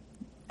later.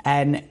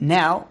 And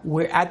now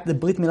we're at the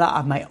Brit Milah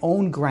of my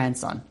own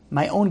grandson.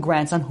 My own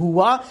grandson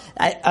who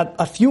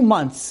a few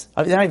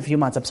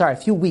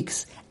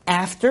weeks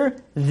after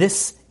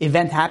this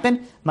event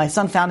happened, my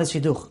son found his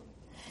shidduch.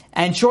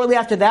 And shortly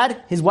after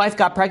that, his wife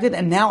got pregnant,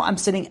 and now I'm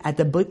sitting at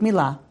the Brit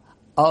Milah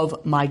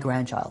of my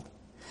grandchild.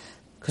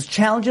 Because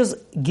challenges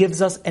gives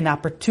us an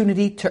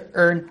opportunity to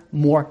earn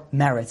more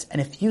merits.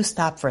 And if you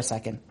stop for a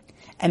second,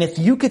 and if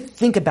you could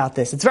think about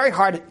this, it's very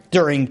hard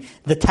during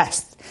the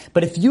test,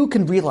 but if you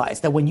can realize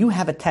that when you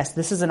have a test,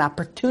 this is an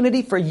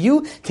opportunity for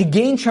you to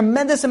gain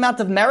tremendous amount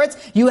of merits,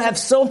 you have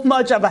so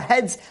much of a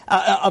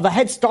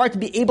head start to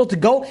be able to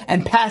go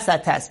and pass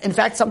that test. In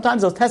fact,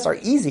 sometimes those tests are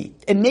easy.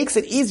 It makes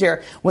it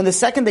easier when the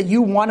second that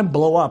you want to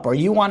blow up or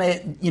you want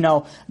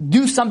to,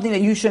 do something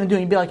that you shouldn't do,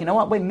 and you'd be like, you know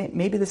what, wait,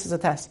 maybe this is a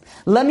test.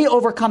 Let me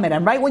overcome it.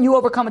 And right when you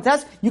overcome a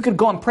test, you could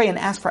go and pray and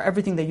ask for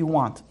everything that you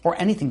want or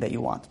anything that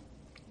you want.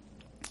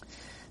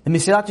 The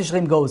Mesilat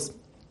Yesharim goes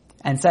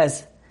and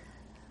says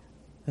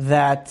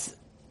that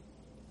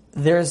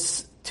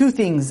there's two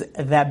things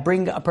that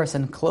bring a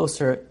person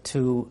closer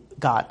to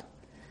God.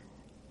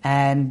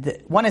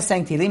 And one is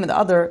saying Tehillim, and the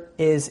other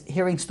is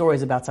hearing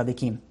stories about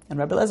tzaddikim. And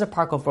Rabbi Eliezer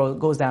Parkov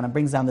goes down and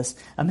brings down this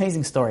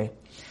amazing story.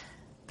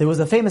 There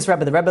was a famous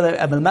Rebbe, the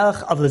Rebbe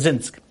Melech of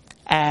Lezinsk.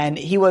 And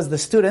he was the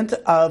student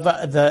of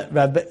the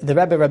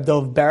Rebbe Reb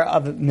Dov Ber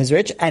of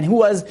Mizrich, and who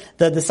was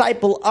the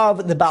disciple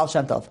of the Baal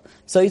Shem Tov.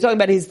 So he's talking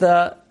about he's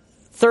the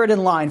third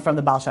in line from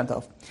the Baal Shem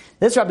Tov.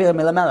 This Rabbi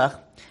Melech,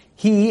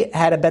 he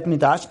had a Bet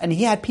Midrash, and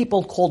he had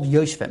people called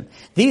Yoshvim.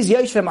 These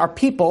Yoshvim are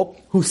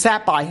people who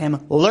sat by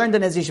him, learned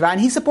in his yeshiva, and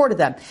he supported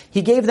them.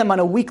 He gave them on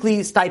a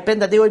weekly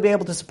stipend that they would be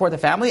able to support the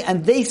family,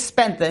 and they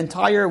spent the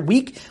entire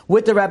week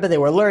with the Rebbe. They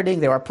were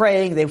learning, they were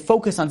praying, they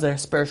focused on their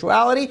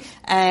spirituality,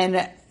 and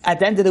at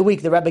the end of the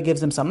week, the Rebbe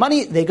gives them some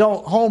money, they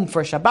go home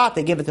for Shabbat,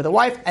 they give it to the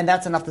wife, and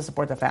that's enough to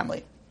support the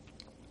family.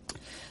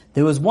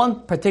 There was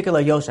one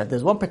particular Yoshev,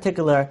 there's one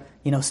particular,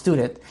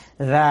 student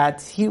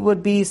that he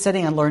would be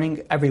sitting and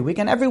learning every week.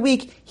 And every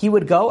week he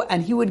would go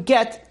and he would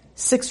get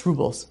 6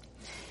 rubles.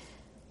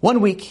 One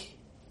week,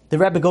 the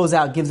Rebbe goes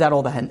out, gives out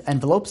all the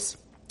envelopes,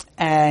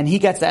 and he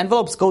gets the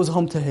envelopes, goes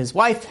home to his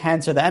wife,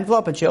 hands her the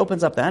envelope, and she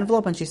opens up the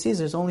envelope and she sees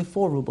there's only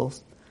 4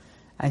 rubles.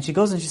 And she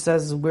goes and she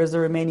says, "Where's the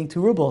remaining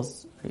 2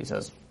 rubles? He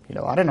says,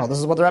 "I don't know, this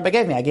is what the Rebbe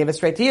gave me, I gave it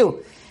straight to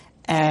you."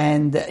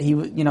 And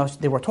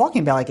they were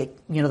talking about the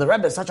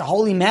Rebbe is such a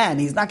holy man,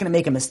 he's not going to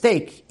make a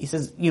mistake. He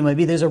says,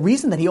 maybe there's a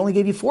reason that he only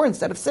gave you 4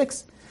 instead of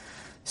 6.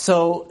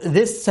 So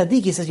this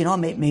tzaddik, he says,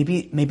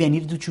 maybe I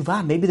need to do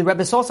tshuva. Maybe the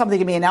Rebbe saw something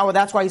in me and now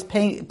that's why he's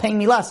paying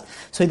me less.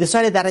 So he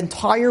decided that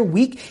entire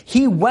week,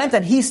 he went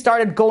and he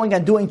started going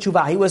and doing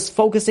tshuva. He was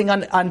focusing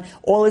on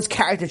all his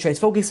character traits,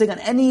 focusing on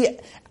any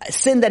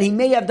sin that he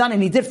may have done,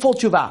 and he did full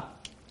tshuva.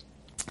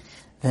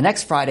 The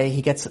next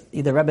Friday,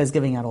 the Rebbe is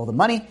giving out all the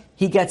money.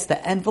 He gets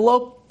the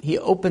envelope, he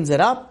opens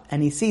it up,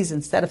 and he sees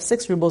instead of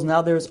 6 rubles,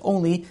 now there's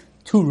only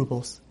 2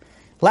 rubles.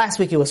 Last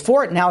week it was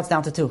 4, now it's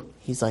down to 2.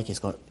 He's like,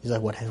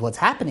 what's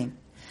happening?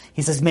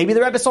 He says, maybe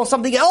the Rebbe saw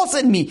something else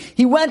in me.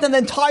 He went, and the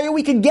entire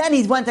week again,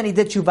 he went and he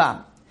did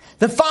tshuva.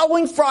 The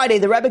following Friday,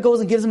 the Rebbe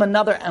goes and gives him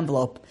another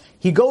envelope.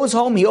 He goes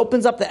home, he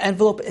opens up the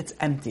envelope, it's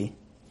empty.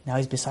 Now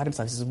he's beside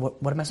himself. He says,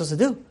 what am I supposed to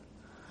do?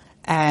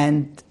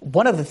 And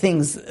one of the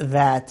things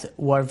that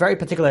were very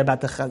particular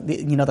about the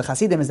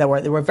Hasidim is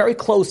that they were very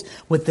close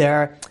with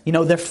their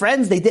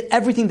friends. They did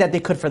everything that they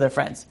could for their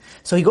friends.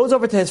 So he goes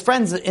over to his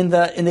friends in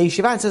the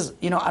yeshiva and says,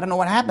 I don't know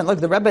what happened. Look,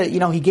 the Rebbe,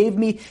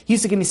 he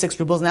used to give me 6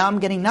 rubles. Now I'm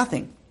getting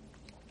nothing.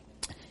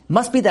 It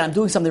must be that I'm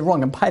doing something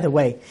wrong. And by the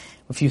way,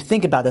 if you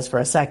think about this for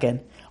a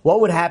second,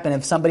 what would happen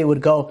if somebody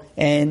would go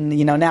and,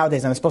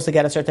 nowadays, and they're supposed to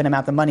get a certain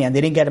amount of money and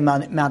they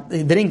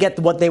didn't get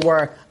what they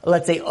were,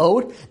 let's say,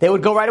 owed, they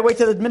would go right away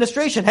to the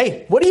administration.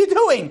 Hey, what are you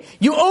doing?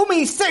 You owe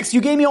me 6.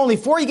 You gave me only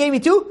 4. You gave me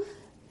 2.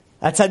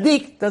 That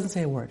tzaddik doesn't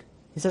say a word.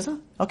 He says,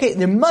 okay,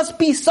 there must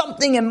be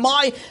something in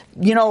my,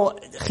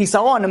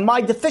 chisaron, in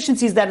my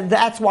deficiencies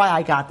that's why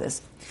I got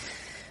this.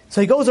 So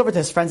he goes over to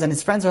his friends, and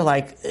his friends are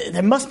like,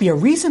 there must be a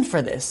reason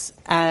for this.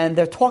 And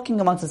they're talking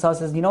amongst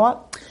themselves and says, you know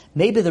what?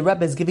 Maybe the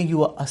Rebbe is giving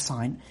you a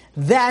sign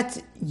that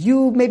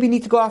you maybe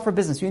need to go out for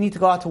business. You need to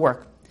go out to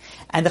work.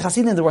 And the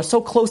Hasidim, they were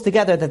so close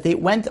together that they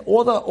went,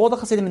 all the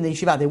Hasidim in the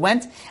yeshiva, they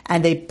went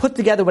and they put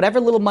together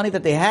whatever little money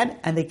that they had,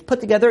 and they put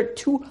together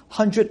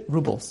 200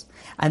 rubles.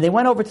 And they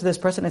went over to this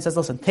person and says,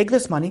 listen, take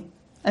this money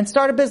and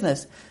start a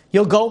business.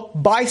 You'll go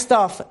buy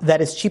stuff that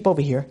is cheap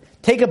over here,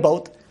 take a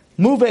boat,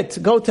 move it,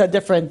 go to a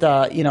different,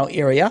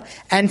 area,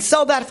 and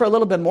sell that for a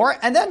little bit more,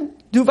 and then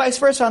do vice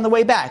versa on the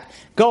way back.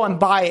 Go and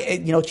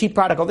buy, cheap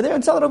product over there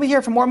and sell it over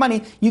here for more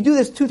money. You do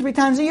this 2-3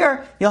 times a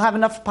year, you'll have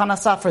enough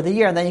panasah for the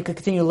year, and then you can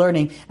continue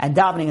learning and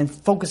davening and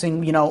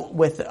focusing,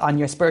 on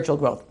your spiritual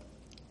growth.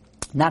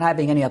 Not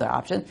having any other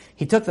option,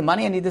 he took the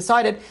money and he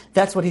decided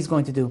that's what he's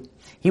going to do.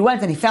 He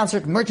went and he found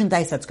certain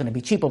merchandise that's going to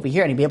be cheap over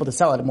here, and he'd be able to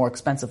sell it more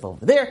expensive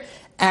over there,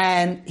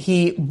 and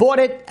he bought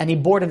it and he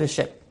boarded a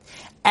ship.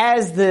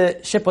 As the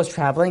ship was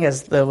traveling,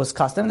 as there was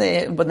custom,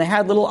 when they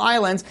had little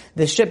islands,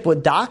 the ship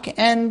would dock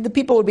and the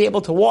people would be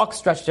able to walk,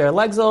 stretch their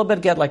legs a little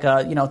bit, get like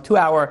a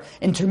 2-hour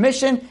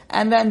intermission,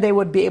 and then they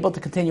would be able to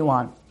continue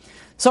on.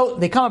 So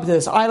they come up to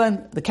this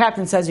island, the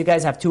captain says, you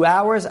guys have 2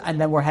 hours, and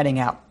then we're heading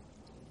out.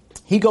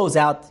 He goes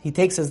out, he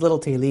takes his little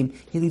Tehillim,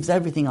 he leaves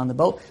everything on the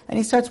boat, and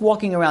he starts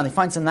walking around. He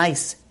finds a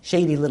nice,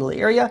 shady little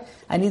area,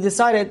 and he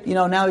decided,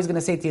 now he's going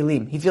to say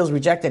Tehillim. He feels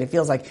rejected. He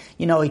feels like,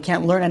 he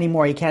can't learn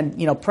anymore. He can't,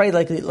 pray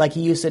like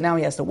he used to. Now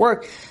he has to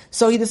work.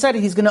 So he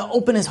decided he's going to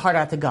open his heart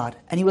out to God.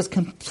 And he was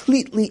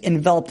completely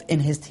enveloped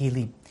in his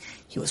Tehillim.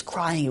 He was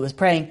crying, he was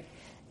praying,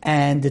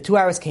 and the 2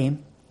 hours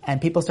came,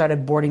 and people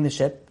started boarding the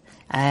ship.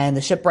 And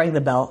the ship rang the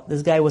bell.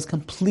 This guy was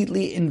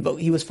completely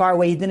he was far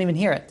away, he didn't even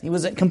hear it. He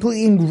was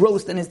completely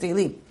engrossed in his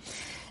Tehillim.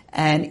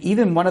 And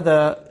even one of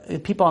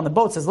the people on the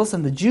boat says,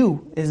 listen, the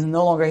Jew is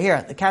no longer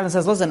here. The captain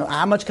says, listen,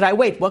 how much could I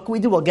wait? What can we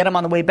do? We'll get him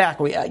on the way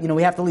back. We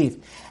have to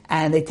leave.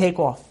 And they take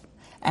off.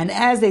 And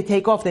as they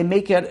take off, they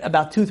make it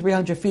about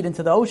 200-300 feet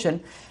into the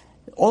ocean.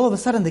 All of a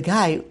sudden, the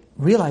guy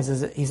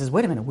realizes it. He says,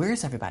 wait a minute, where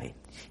is everybody?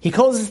 He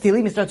closes his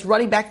Tehillim, he starts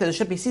running back to the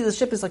ship. He sees the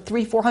ship is like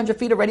 300-400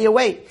 feet already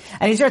away.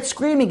 And he starts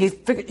screaming,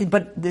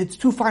 but it's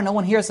too far, no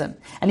one hears him.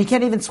 And he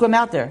can't even swim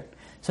out there.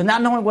 So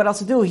not knowing what else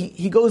to do,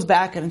 he goes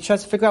back and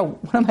tries to figure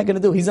out, what am I going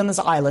to do? He's on this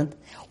island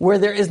where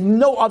there is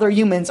no other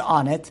humans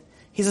on it.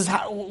 He says,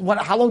 how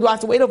long do I have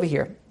to wait over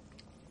here?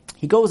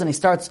 He goes and he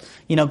starts,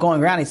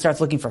 going around. He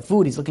starts looking for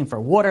food. He's looking for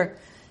water.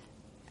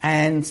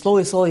 And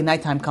slowly,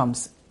 nighttime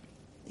comes.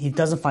 He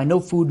doesn't find no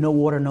food, no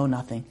water, no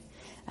nothing.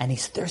 And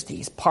he's thirsty,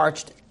 he's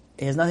parched.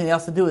 He has nothing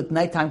else to do.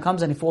 Nighttime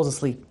comes and he falls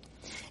asleep.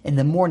 In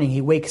the morning,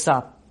 he wakes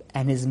up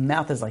and his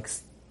mouth is like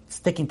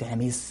sticking to him.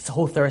 He's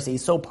so thirsty.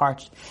 He's so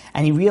parched.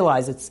 And he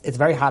realizes it's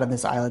very hot on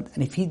this island.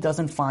 And if he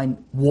doesn't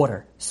find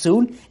water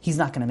soon, he's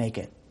not going to make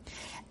it.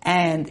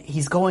 And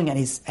he's going and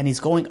he's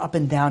going up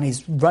and down.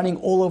 He's running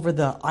all over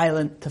the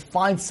island to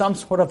find some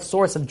sort of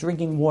source of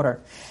drinking water.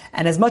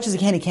 And as much as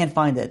he can't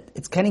find it.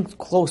 It's getting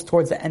close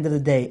towards the end of the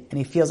day, and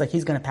he feels like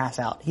he's going to pass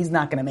out. He's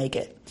not going to make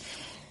it.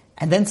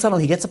 And then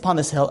suddenly he gets upon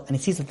this hill, and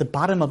he sees at the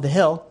bottom of the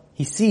hill,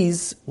 he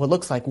sees what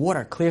looks like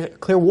water,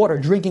 clear water,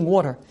 drinking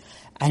water.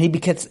 And he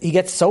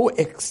gets so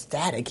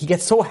ecstatic, he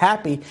gets so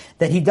happy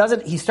that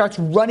he starts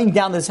running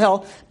down this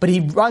hill, but he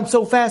runs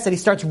so fast that he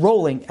starts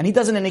rolling. And he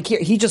doesn't even care,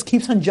 he just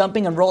keeps on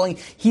jumping and rolling.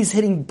 He's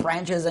hitting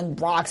branches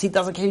and rocks, he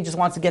doesn't care, he just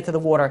wants to get to the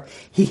water.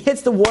 He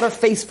hits the water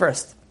face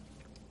first.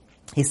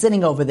 He's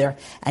sitting over there,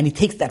 and he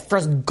takes that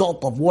first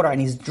gulp of water,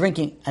 and he's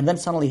drinking, and then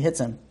suddenly hits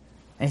him.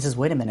 And he says,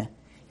 wait a minute.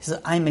 He says,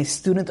 I'm a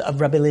student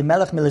of Rabbi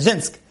Elimelech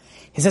Milezhinsk.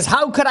 He says,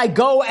 how could I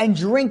go and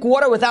drink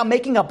water without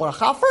making a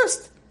bracha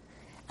first?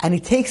 And he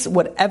takes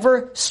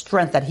whatever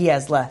strength that he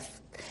has left.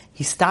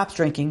 He stops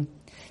drinking.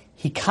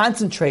 He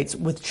concentrates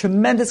with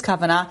tremendous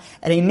kavanah,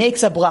 and he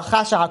makes a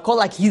bracha shahakol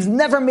like he's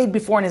never made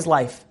before in his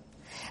life.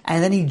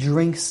 And then he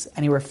drinks,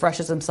 and he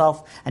refreshes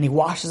himself, and he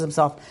washes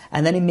himself,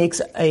 and then he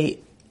makes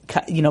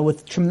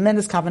with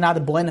tremendous kavanah,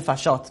 the boy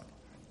nefashot.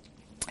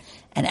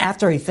 And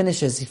after he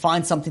finishes, he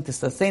finds something to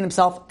sustain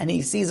himself, and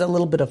he sees a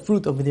little bit of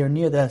fruit over there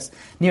near this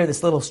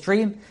little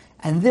stream,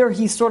 and there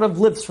he sort of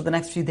lives for the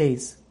next few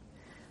days.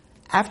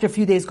 After a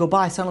few days go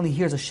by, suddenly he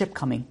hears a ship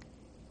coming.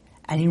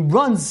 And he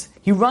runs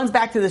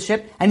back to the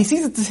ship, and he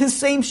sees it's his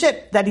same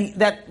ship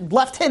that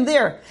left him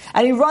there.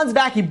 And he runs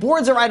back, he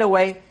boards it right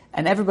away,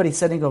 and everybody's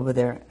sitting over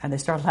there, and they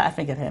start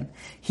laughing at him.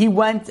 He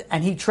went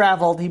and he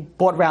traveled, he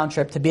bought round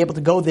trip to be able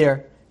to go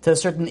there to a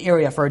certain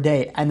area for a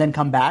day, and then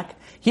come back.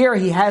 Here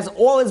he has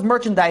all his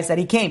merchandise that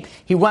he came.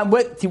 He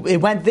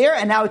went there,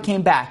 and now he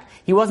came back.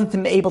 He wasn't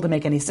able to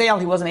make any sale,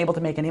 he wasn't able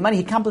to make any money,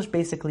 he accomplished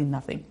basically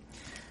nothing.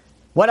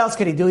 What else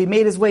could he do? He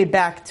made his way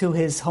back to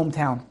his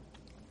hometown.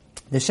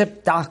 The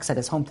ship docks at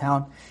his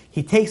hometown.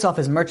 He takes off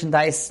his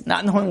merchandise,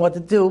 not knowing what to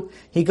do.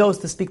 He goes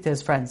to speak to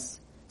his friends.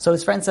 So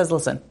his friend says,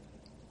 listen,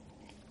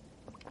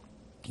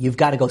 you've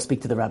got to go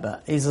speak to the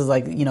Rebbe. He says,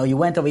 you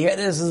went over here.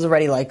 This is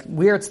already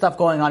weird stuff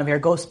going on over here.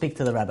 Go speak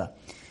to the Rebbe.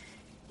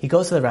 He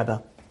goes to the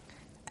Rebbe,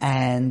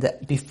 and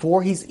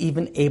before he's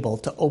even able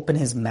to open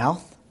his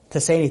mouth to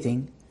say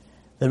anything,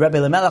 the Rebbe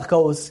Elimelech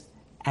goes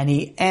and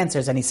he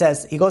answers, and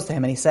he goes to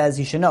him and he says,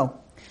 you should know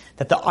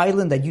that the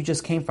island that you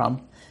just came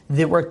from,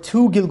 there were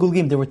two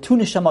Gilgulim, there were two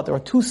Neshamot, there were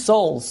two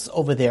souls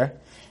over there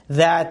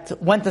that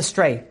went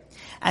astray.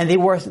 And they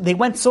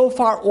went so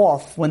far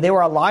off when they were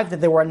alive that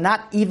they were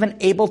not even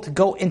able to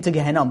go into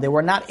Gehenna. They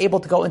were not able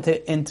to go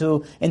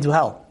into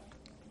hell.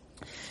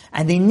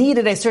 And they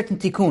needed a certain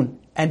tikkun.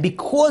 And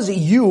because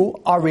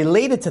you are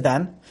related to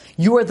them,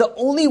 you are the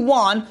only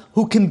one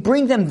who can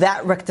bring them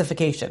that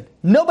rectification.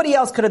 Nobody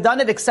else could have done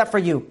it except for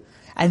you.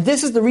 And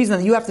this is the reason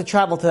that you have to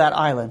travel to that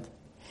island.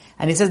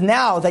 And he says,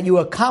 now that you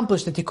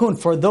accomplished the tikkun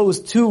for those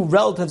two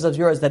relatives of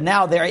yours, that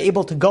now they're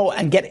able to go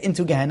and get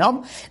into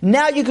Gehenna,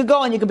 now you could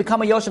go and you could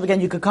become a Yoshev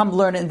again. You could come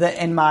learn in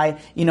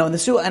the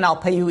shul, and I'll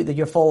pay you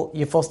your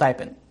full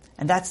stipend.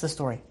 And that's the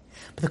story.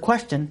 But the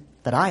question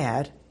that I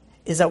had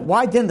is that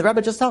why didn't the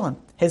Rebbe just tell him?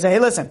 He said, hey,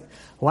 listen,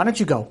 why don't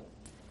you go?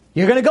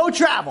 You're going to go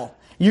travel.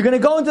 You're going to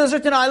go into a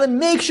certain island.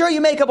 Make sure you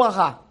make a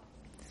bracha.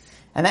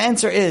 And the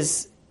answer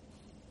is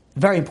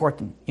very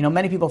important.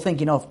 Many people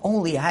think, if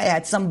only I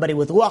had somebody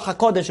with Ruach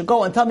HaKodesh who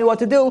go and tell me what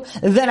to do,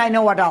 then I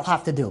know what I'll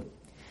have to do.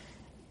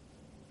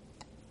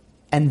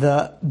 And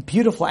the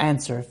beautiful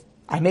answer,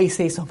 I may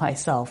say so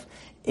myself,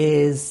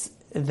 is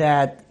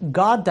that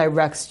God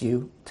directs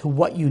you to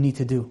what you need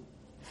to do.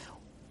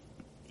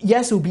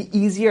 Yes, it would be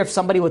easier if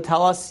somebody would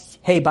tell us,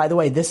 hey, by the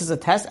way, this is a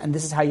test, and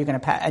this is how you're going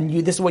to pass, and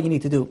this is what you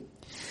need to do.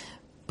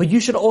 But you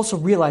should also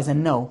realize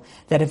and know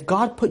that if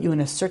God put you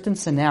in a certain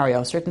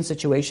scenario, a certain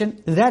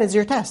situation, that is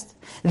your test.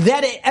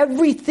 That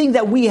everything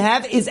that we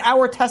have is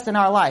our test in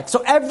our life.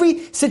 So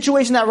every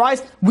situation that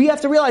arises, we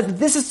have to realize that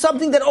this is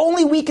something that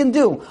only we can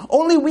do.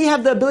 Only we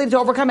have the ability to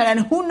overcome it. And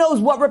who knows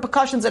what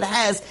repercussions it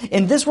has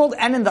in this world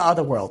and in the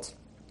other worlds.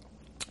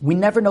 We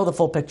never know the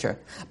full picture.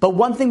 But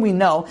one thing we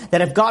know,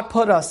 that if God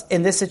put us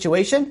in this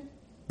situation,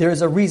 there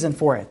is a reason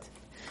for it.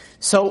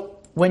 So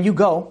when you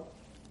go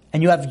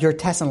and you have your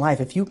test in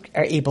life, if you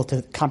are able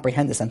to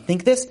comprehend this and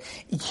think this,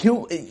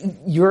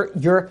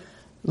 you're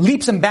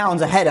leaps and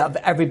bounds ahead of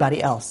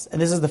everybody else.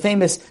 And this is the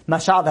famous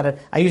mashal that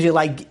I usually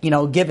like,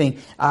 giving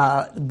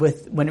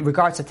when in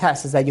regards to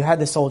tests, is that you had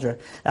this soldier.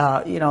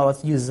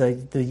 Let's use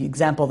the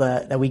example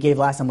that we gave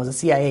last time was a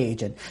CIA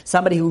agent,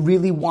 somebody who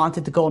really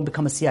wanted to go and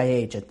become a CIA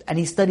agent, and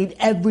he studied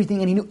everything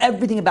and he knew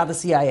everything about the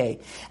CIA,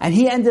 and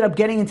he ended up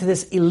getting into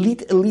this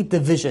elite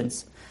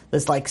divisions.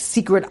 This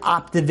secret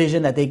op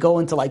division that they go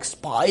into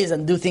spies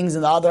and do things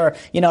in the other,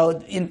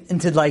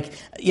 into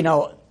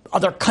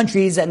other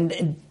countries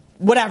and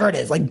whatever it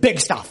is,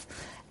 big stuff.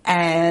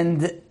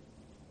 And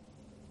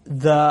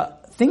the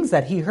But things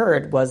that he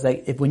heard was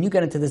that if when you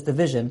get into this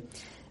division,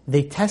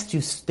 they test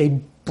you,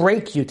 they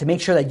break you to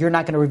make sure that you're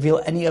not going to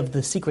reveal any of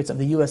the secrets of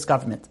the U.S.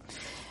 government.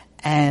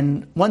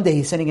 And one day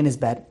he's sitting in his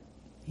bed.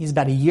 He's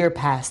about a year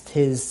past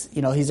his,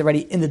 he's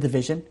already in the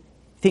division.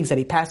 Thinks that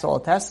he passed all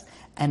the tests.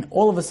 And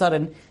all of a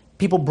sudden,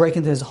 people break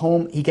into his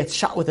home. He gets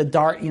shot with a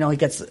dart.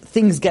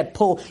 Things get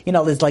pulled.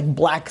 There's like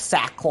black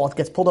sackcloth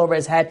gets pulled over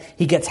his head.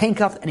 He gets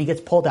handcuffed and he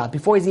gets pulled out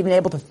before he's even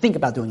able to think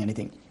about doing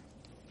anything.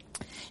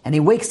 And he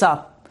wakes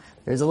up.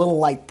 There's a little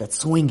light that's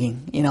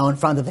swinging, in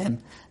front of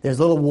him. There's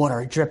a little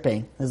water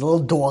dripping. There's little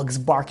dogs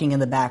barking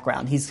in the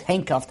background. He's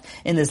handcuffed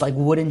in this like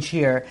wooden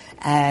chair,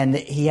 and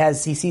he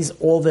sees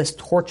all this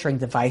torturing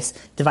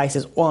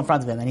devices all in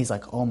front of him, and he's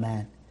like, oh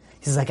man.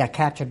 He says, I got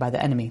captured by the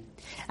enemy.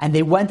 And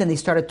they went and they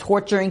started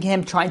torturing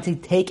him, trying to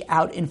take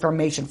out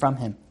information from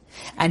him.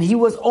 And he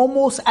was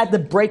almost at the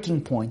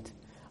breaking point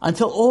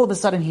until all of a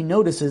sudden he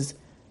notices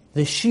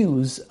the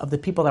shoes of the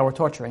people that were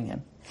torturing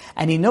him.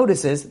 And he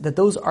notices that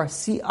those are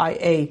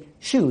CIA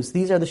shoes.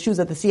 These are the shoes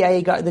that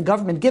the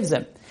government gives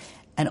him.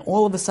 And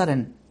all of a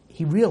sudden,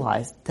 he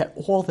realized that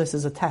all this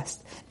is a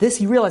test.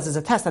 He realizes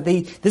a test that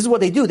this is what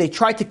they do. They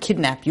try to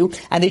kidnap you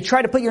and they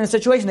try to put you in a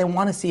situation. They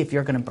want to see if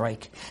you're going to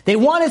break. They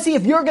want to see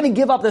if you're going to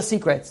give up the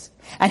secrets.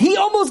 And he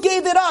almost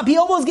gave it up.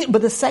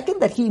 But the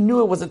second that he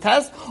knew it was a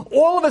test,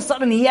 all of a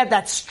sudden he had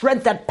that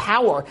strength, that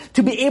power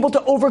to be able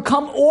to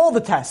overcome all the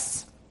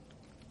tests.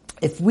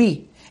 If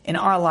we in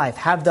our life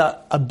have the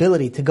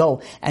ability to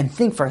go and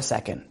think for a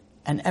second,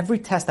 and every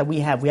test that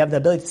we have the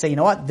ability to say, you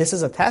know what, this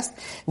is a test.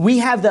 We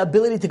have the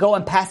ability to go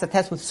and pass the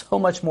test with so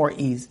much more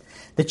ease.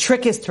 The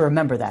trick is to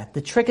remember that.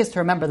 The trick is to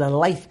remember that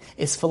life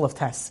is full of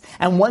tests.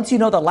 And once you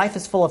know that life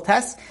is full of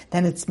tests,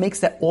 then it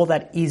makes that all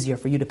that easier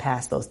for you to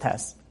pass those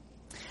tests.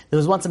 There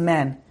was once a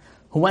man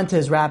who went to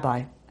his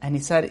rabbi and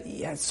he said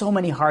he had so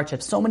many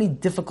hardships, so many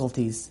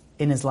difficulties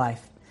in his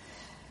life.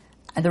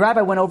 And the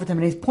rabbi went over to him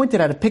and he pointed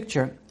at a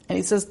picture and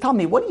he says, tell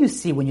me, what do you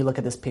see when you look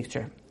at this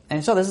picture?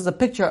 And so this is a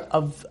picture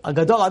of a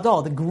Gadol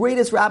Adol, the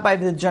greatest rabbi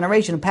of the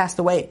generation who passed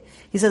away.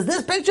 He says, this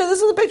is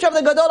a picture of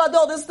the Gadol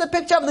Adol. This is the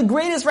picture of the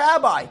greatest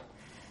rabbi.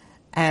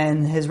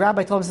 And his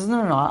rabbi told him, says, no,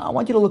 I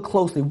want you to look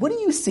closely. What do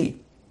you see?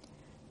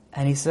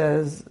 And he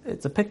says,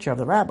 it's a picture of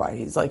the rabbi.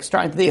 He's like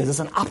trying to think, is this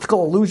an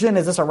optical illusion?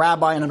 Is this a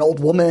rabbi and an old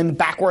woman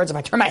backwards? If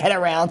I turn my head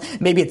around,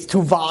 maybe it's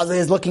two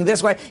vases looking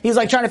this way. He's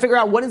like trying to figure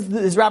out what is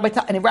this rabbi.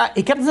 And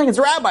he kept saying it's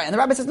a rabbi. And the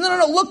rabbi says,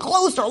 no, look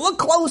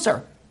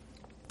closer.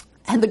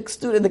 And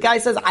the guy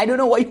says, I don't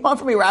know what you want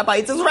from me, Rabbi.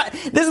 He says,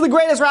 this is the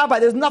greatest rabbi.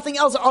 There's nothing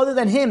else other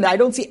than him. I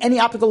don't see any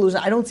optical illusion.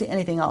 I don't see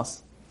anything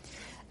else.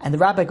 And the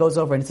rabbi goes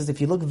over and he says,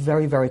 if you look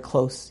very, very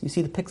close, you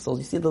see the pixels,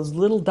 you see those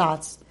little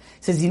dots.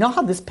 He says, you know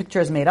how this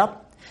picture is made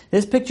up?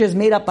 This picture is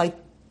made up by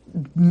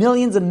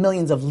millions and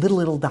millions of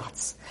little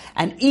dots.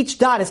 And each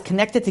dot is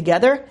connected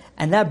together,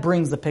 and that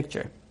brings the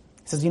picture.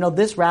 He says,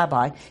 this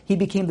rabbi, he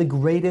became the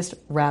greatest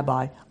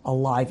rabbi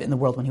alive in the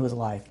world when he was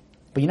alive.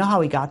 But you know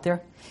how he got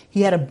there?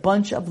 He had a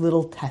bunch of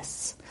little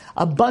tests,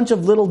 a bunch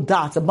of little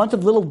dots, a bunch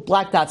of little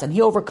black dots, and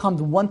he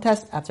overcomes one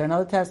test after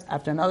another test,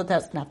 after another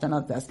test, and after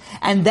another test.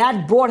 And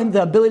that brought him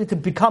the ability to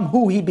become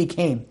who he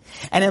became.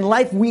 And in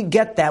life, we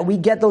get that. We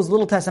get those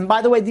little tests. And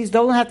by the way, these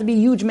don't have to be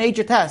huge,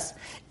 major tests.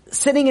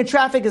 Sitting in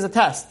traffic is a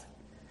test.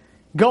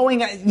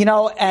 Going,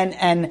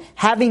 and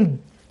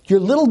having your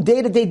little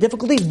day-to-day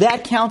difficulties,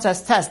 that counts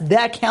as tests.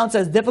 That counts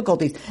as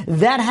difficulties.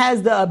 That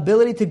has the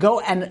ability to go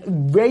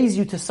and raise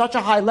you to such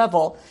a high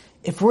level.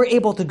 If we're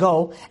able to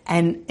go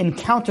and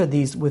encounter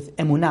these with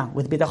emunah,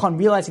 with bitachon,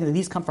 realizing that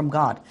these come from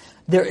God,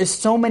 there is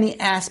so many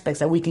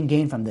aspects that we can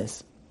gain from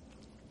this.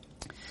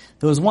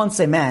 There was once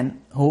a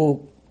man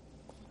who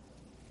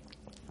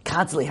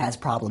constantly has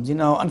problems.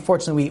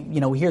 Unfortunately,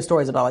 we hear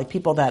stories about like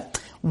people that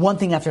one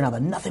thing after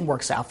another, nothing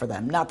works out for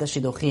them. Not the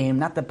shidduchim,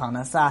 not the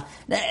parnasah,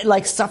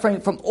 like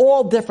suffering from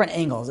all different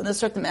angles. And a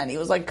certain man, he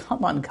was like,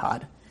 come on,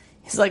 God.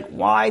 He's like,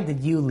 why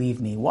did you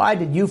leave me? Why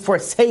did you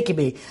forsake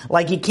me?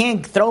 Like, you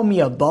can't throw me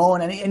a bone.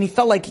 And he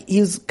felt like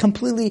he was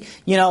completely,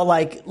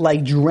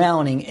 like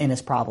drowning in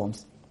his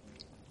problems.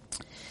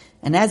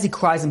 And as he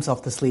cries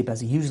himself to sleep, as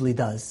he usually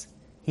does,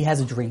 he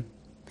has a dream.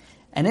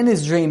 And in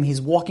his dream,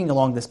 he's walking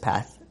along this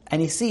path.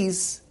 And he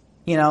sees,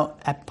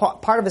 at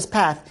part of his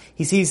path,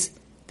 he sees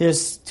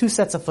there's two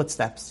sets of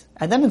footsteps.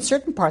 And then in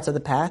certain parts of the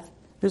path,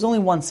 there's only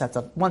one set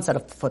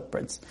of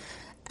footprints.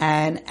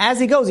 And as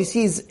he goes, he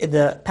sees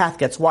the path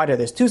gets wider.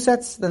 There's two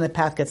sets, then the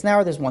path gets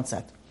narrower, there's one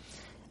set.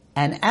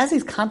 And as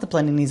he's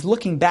contemplating, he's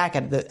looking back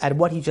at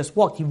what he just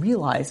walked, he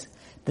realized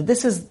that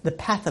this is the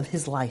path of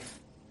his life.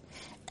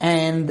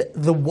 And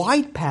the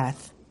wide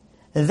path,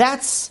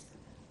 that's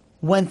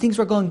when things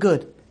were going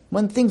good,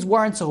 when things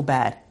weren't so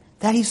bad.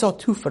 That he saw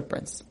two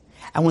footprints.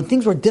 And when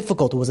things were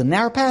difficult, it was a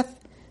narrow path,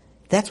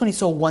 that's when he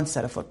saw one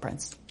set of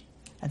footprints.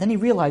 And then he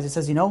realized, he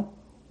says,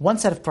 one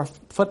set of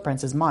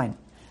footprints is mine.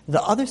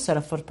 The other set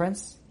of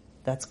footprints,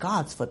 that's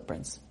God's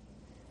footprints.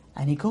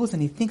 And he goes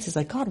and he thinks, he's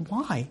like, God,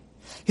 why?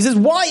 He says,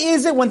 why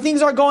is it when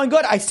things are going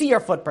good, I see your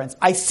footprints,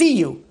 I see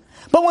you.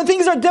 But when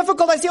things are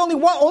difficult, I see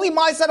only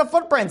my set of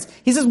footprints.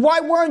 He says,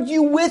 why weren't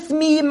you with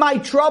me in my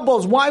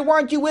troubles? Why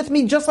weren't you with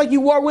me just like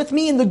you were with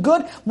me in the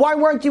good? Why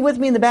weren't you with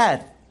me in the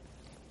bad?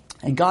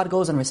 And God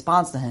goes and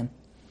responds to him.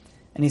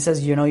 And he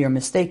says, you're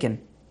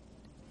mistaken.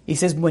 He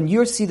says, when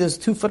you see those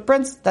two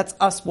footprints, that's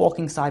us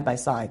walking side by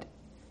side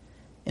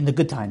in the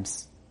good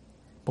times.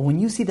 But when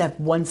you see that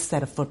one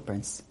set of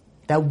footprints,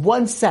 that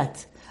one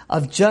set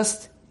of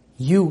just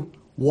you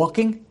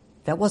walking,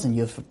 that wasn't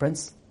your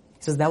footprints.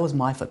 He says, that was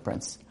my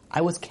footprints.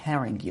 I was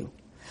carrying you.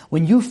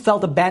 When you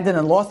felt abandoned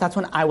and lost, that's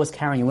when I was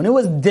carrying you. When it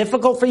was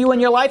difficult for you in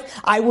your life,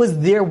 I was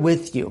there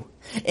with you.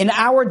 In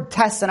our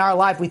tests in our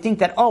life, we think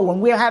that, when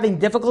we're having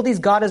difficulties,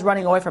 God is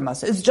running away from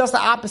us. It's just the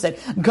opposite.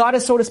 God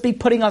is, so to speak,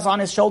 putting us on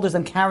His shoulders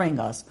and carrying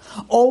us.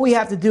 All we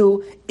have to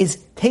do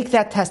is take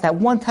that test, that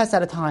one test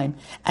at a time,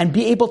 and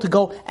be able to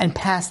go and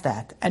pass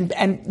that.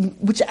 And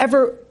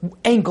whichever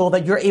angle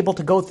that you're able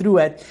to go through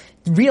it,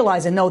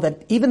 realize and know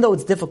that even though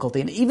it's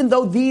difficulty, and even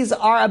though these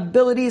are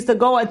abilities to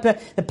go at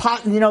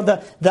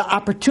the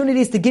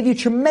opportunities to give you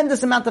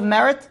tremendous amount of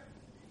merit,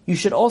 you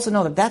should also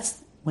know that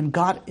that's when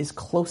God is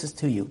closest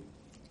to you.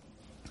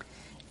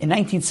 In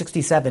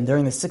 1967,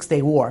 during the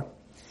Six-Day War,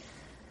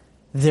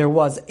 there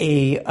was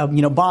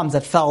bombs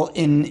that fell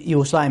in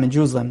Yerushalayim and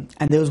Jerusalem,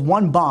 and there was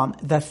one bomb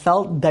that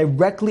fell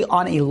directly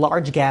on a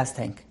large gas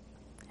tank.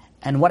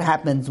 And what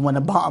happens when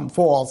a bomb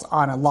falls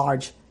on a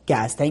large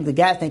gas tank? The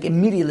gas tank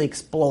immediately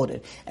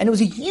exploded. And it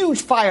was a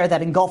huge fire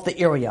that engulfed the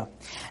area.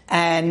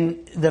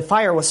 And the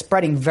fire was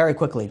spreading very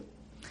quickly.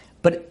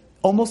 But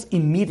almost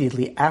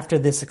immediately after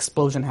this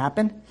explosion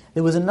happened,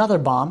 there was another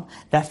bomb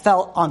that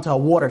fell onto a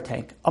water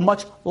tank, a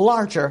much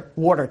larger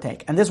water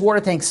tank. And this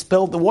water tank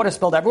the water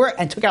spilled everywhere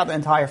and took out the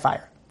entire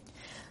fire.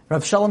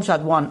 Rav Shalom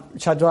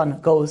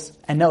Shadran goes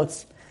and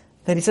notes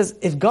that he says,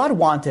 if God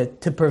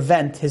wanted to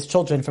prevent his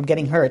children from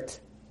getting hurt,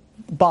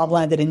 bomb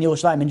landed in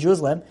Yerushalayim and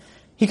Jerusalem,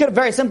 he could have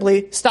very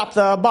simply stopped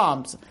the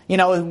bombs. We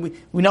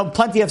know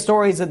plenty of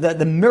stories of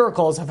the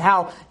miracles of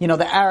how,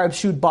 the Arabs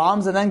shoot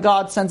bombs and then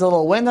God sends a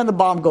little wind and the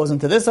bomb goes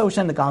into this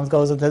ocean, the bomb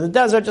goes into the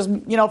desert, just,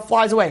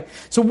 flies away.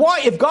 So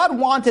why, if God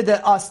wanted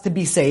us to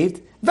be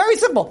saved, very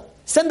simple,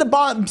 send the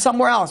bomb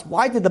somewhere else.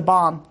 Why did the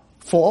bomb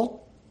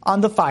fall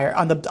on the fire,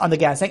 on the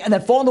gas tank, and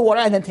then fall in the water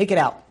and then take it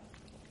out?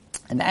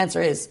 And the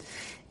answer is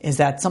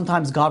that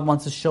sometimes God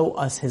wants to show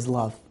us His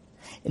love.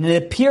 And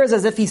it appears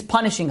as if He's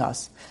punishing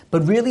us,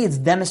 but really it's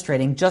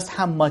demonstrating just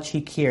how much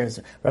He cares.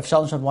 Rav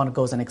Shalom Shadwan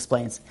goes and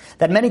explains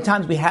that many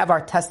times we have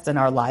our tests in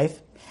our life,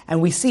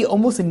 and we see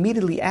almost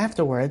immediately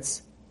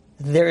afterwards,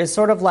 there is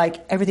sort of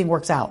like everything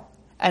works out.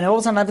 And all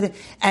of a sudden everything,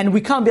 and we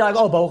come and be like,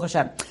 Baruch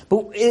Hashem.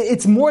 But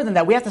it's more than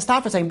that. We have to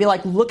stop for a second and be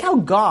like, look how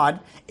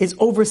God is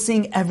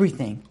overseeing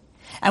everything.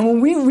 And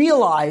when we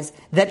realize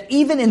that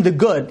even in the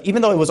good,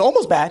 even though it was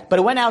almost bad, but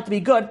it went out to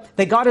be good,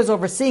 that God is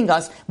overseeing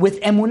us,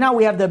 with emunah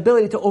we have the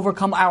ability to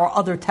overcome our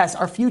other tests,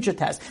 our future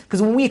tests.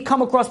 Because when we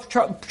come across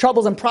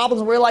troubles and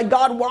problems, we're like,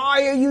 God,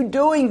 why are you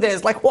doing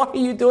this? Like, why are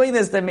you doing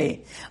this to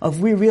me? If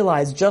we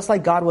realize, just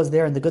like God was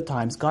there in the good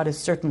times, God is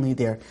certainly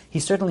there.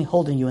 He's certainly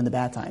holding you in the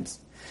bad times.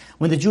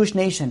 When the Jewish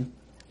nation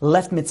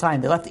left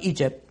Mitzrayim, they left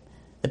Egypt,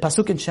 the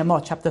Pasuk in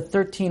Shemot, chapter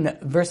 13,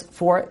 verse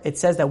 4, it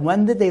says that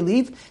when did they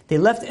leave? They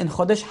left in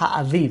Chodesh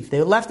Ha'aviv.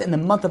 They left in the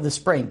month of the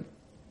spring.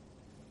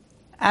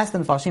 Ask the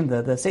Mefarshim,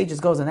 the sages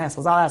goes and asks,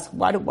 I'll ask,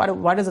 why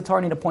does the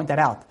Torah need to point that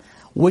out?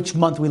 Which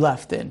month we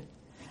left in?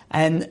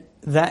 And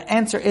the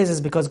answer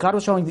is because God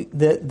was showing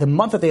the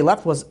month that they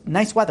left was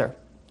nice weather.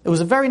 It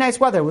was a very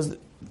nice weather. It was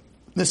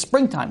the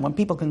springtime when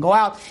people can go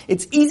out.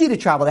 It's easy to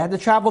travel. They have to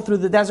travel through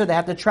the desert. They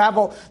have to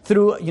travel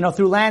through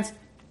lands.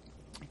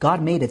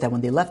 God made it that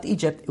when they left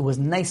Egypt, it was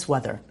nice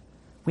weather.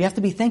 We have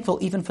to be thankful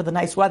even for the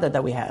nice weather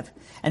that we have.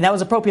 And that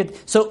was appropriate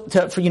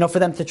for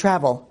them to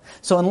travel.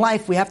 So in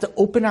life, we have to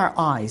open our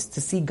eyes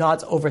to see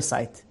God's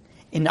oversight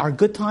in our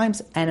good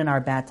times and in our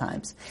bad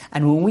times.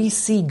 And when we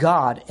see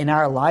God in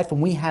our life,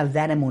 when we have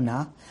that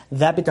emunah,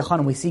 that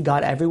bitachon, we see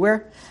God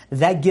everywhere,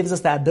 that gives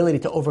us the ability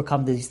to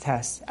overcome these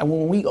tests. And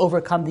when we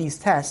overcome these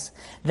tests,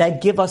 that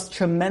give us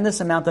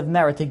tremendous amount of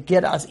merit to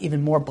get us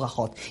even more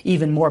brachot,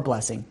 even more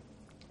blessing.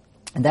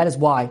 And that is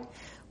why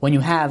when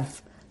you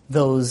have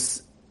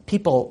those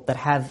people that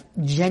have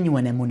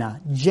genuine emunah,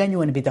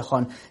 genuine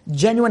bitachon,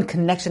 genuine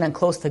connection and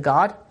close to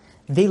God,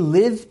 they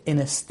live in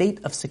a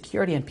state of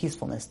security and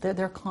peacefulness.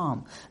 They're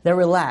calm, they're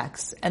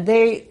relaxed, and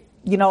they,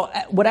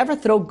 whatever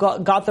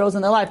God throws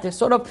in their life,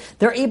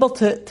 they're able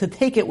to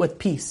take it with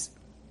peace.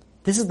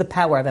 This is the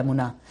power of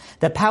emunah.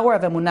 The power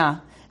of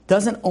emunah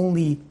doesn't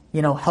only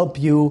help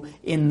you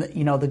in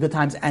the good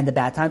times and the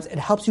bad times. It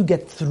helps you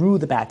get through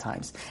the bad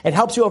times. It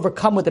helps you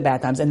overcome with the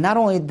bad times. And not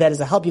only that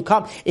does it help you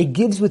come, it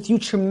gives with you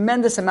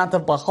tremendous amount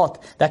of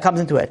brachot that comes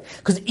into it.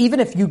 Because even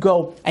if you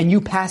go and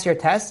you pass your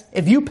test,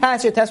 if you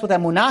pass your test with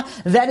emunah,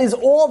 that is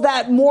all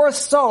that more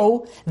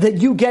so that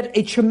you get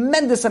a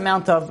tremendous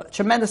amount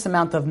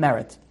of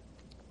merit.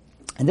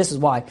 And this is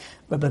why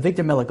Rabbi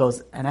Victor Miller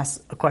goes and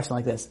asks a question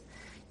like this.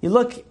 You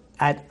look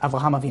at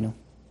Avraham Avinu.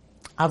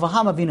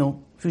 Avraham Avinu,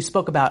 who we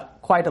spoke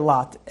about quite a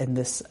lot in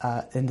this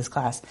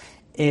class,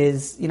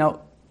 is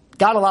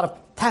got a lot of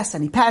tests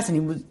and he passed and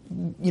he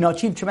was,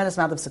 achieved a tremendous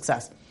amount of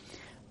success,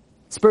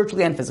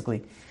 spiritually and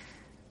physically.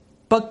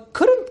 But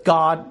couldn't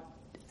God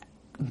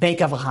make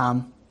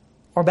Avraham,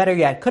 or better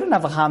yet, couldn't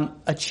Avraham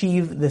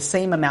achieve the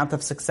same amount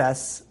of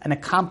success and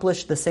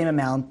accomplish the same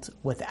amount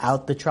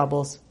without the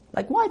troubles?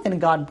 Like, why didn't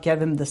God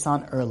give him the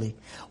son early?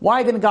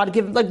 Why didn't God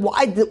give him,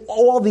 why did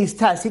all these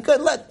tests?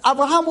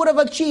 Avraham would have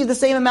achieved the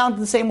same amount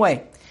the same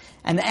way.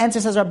 And the answer,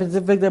 says Rabbi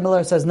Victor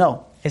Miller, says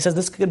no. It says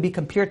this could be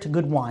compared to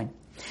good wine.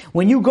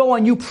 When you go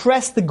and you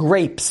press the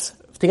grapes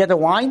to get the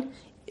wine,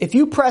 if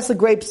you press the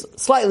grapes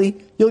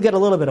slightly, you'll get a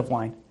little bit of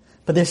wine.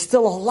 But there's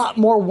still a lot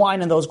more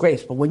wine in those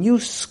grapes. But when you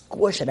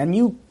squish it and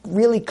you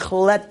really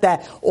collect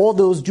all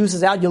those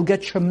juices out, you'll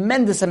get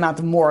tremendous amount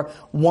of more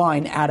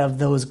wine out of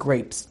those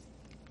grapes.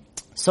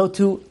 So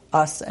to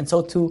us, and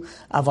so to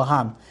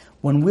Avraham.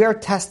 When we are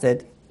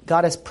tested,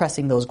 God is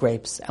pressing those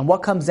grapes. And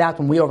what comes out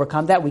when we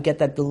overcome that? We get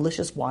that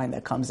delicious wine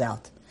that comes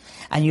out.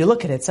 And you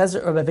look at it, says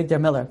Rabbi Victor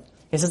Miller,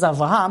 it says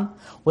Avraham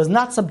was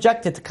not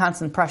subjected to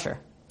constant pressure.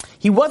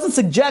 He wasn't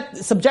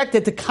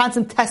subjected to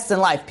constant tests in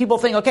life. People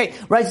think, okay,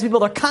 righteous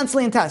people are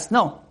constantly in tests.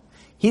 No.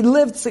 He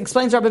lived,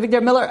 explains Rabbi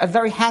Victor Miller, a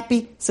very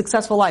happy,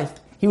 successful life.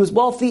 He was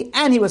wealthy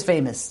and he was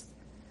famous.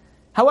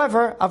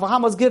 However,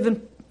 Avraham was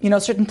given,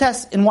 certain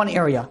tests in one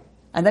area.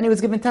 And then he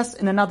was given tests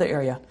in another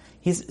area.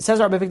 He says,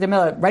 Rabbi Victor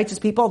Miller, righteous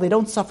people, they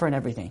don't suffer in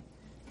everything.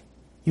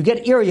 You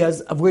get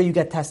areas of where you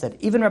get tested.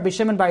 Even Rabbi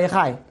Shimon Bar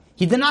Yochai,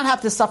 he did not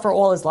have to suffer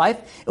all his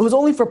life. It was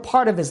only for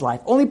part of his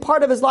life. Only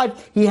part of his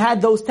life, he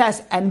had those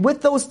tests. And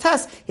with those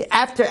tests,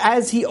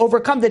 as he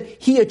overcome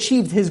it, he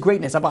achieved his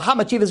greatness.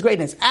 Avraham achieved his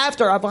greatness.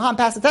 After Avraham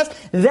passed the test,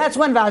 that's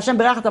when V'Hashem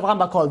berachat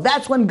Avraham b'kol.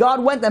 That's when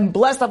God went and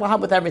blessed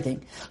Avraham with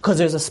everything. Because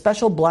there's a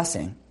special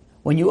blessing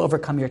when you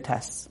overcome your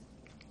tests.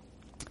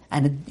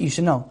 And you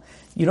should know,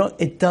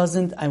 it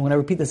doesn't, I want to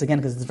repeat this again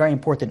because it's very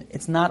important.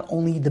 It's not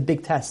only the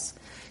big tests.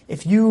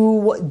 If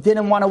you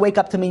didn't want to wake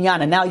up to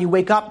minyan and now you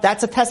wake up,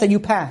 that's a test that you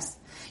passed.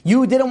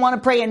 You didn't want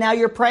to pray and now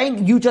you're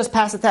praying, you just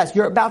passed the test.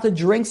 You're about to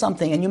drink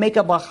something and you make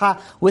a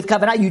bracha with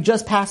kavanah, you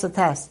just passed the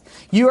test.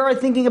 You are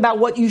thinking about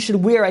what you should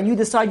wear and you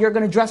decide you're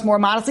going to dress more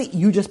modestly,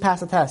 you just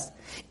passed the test.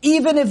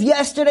 Even if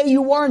yesterday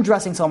you weren't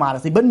dressing so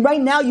modestly, but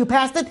right now you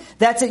passed it,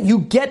 that's it. You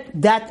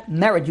get that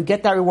merit, you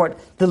get that reward.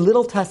 The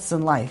little tests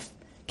in life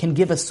can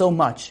give us so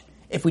much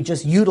if we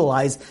just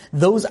utilize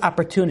those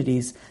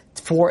opportunities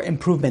for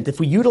improvement.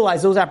 If we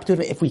utilize those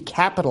opportunities, if we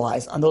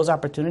capitalize on those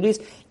opportunities,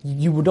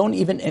 you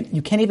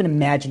can't even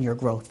imagine your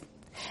growth.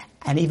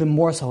 And even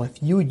more so,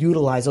 if you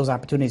utilize those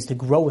opportunities to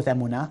grow with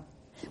emunah,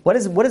 what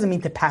does it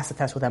mean to pass the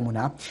test with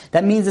emunah?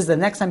 That means is the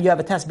next time you have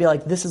a test, be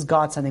like, this is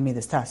God sending me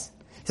this test.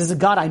 He says,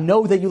 God, I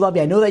know that you love me.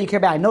 I know that you care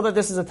about me. I know that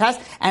this is a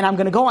test, and I'm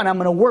going to go and I'm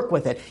going to work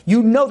with it.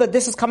 You know that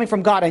this is coming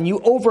from God, and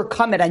you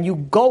overcome it, and you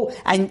go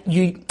and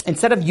you,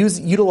 instead of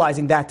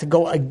utilizing that to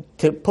go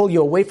to pull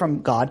you away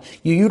from God,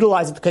 you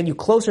utilize it to get you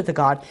closer to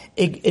God.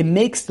 It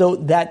makes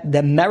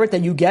the merit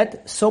that you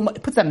get so much.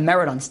 It puts that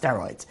merit on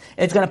steroids.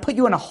 It's going to put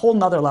you on a whole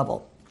nother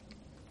level.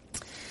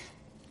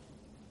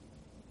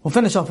 We'll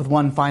finish off with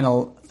one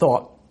final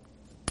thought,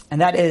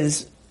 and that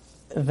is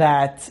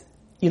that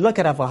you look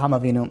at Avraham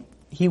Avinu.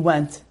 He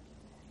went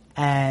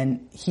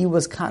and he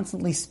was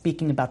constantly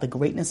speaking about the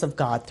greatness of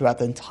God throughout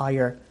the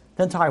entire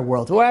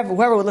world.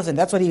 Whoever would listen,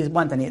 that's what he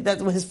went. And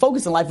that's what his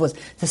focus in life was,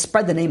 to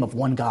spread the name of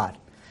one God.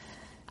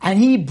 And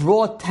he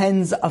brought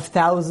tens of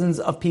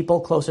thousands of people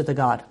closer to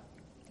God.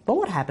 But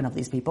what happened of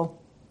these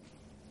people?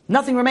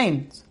 Nothing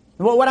remains.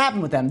 What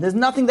happened with them? There's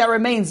nothing that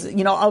remains,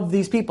 of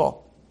these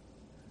people.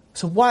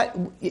 So what?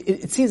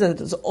 It seems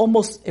that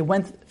it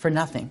went for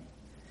nothing.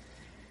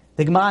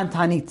 The Gemara in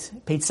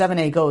Tanit, page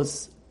 7a,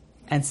 goes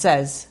and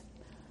says,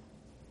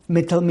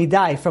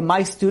 "Mitalmidai, from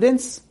my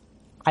students,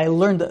 I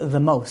learned the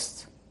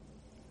most."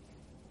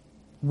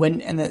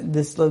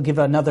 This will give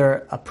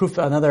another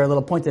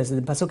little point to this.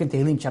 In Pasuk in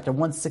Tehillim, chapter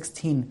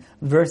 116,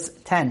 verse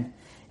 10,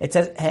 it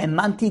says,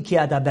 "Ha'emanti ki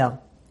adaber."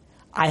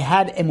 I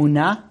had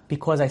emunah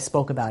because I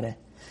spoke about it.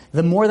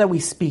 The more that we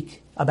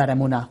speak about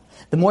emunah,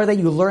 the more that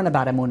you learn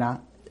about emunah,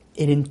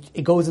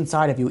 it goes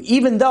inside of you.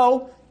 Even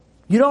though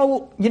you're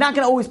not going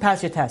to always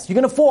pass your test. You're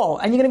going to fall,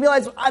 and you're going to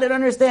realize, I didn't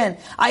understand.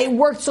 I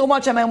worked so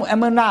much on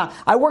emunah.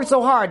 I worked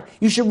so hard.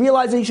 You should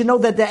realize and you should know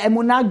that the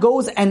emunah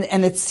goes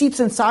and it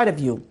seeps inside of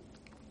you.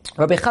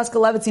 Rabbi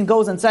Chaskel Levitzin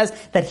goes and says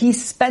that he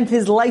spent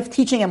his life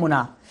teaching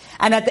emunah.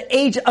 And at the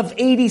age of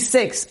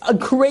 86, a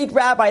great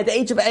rabbi at the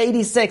age of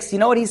 86, you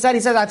know what he said?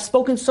 He said, I've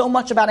spoken so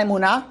much about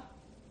emunah,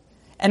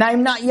 and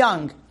I'm not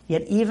young.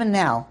 Yet even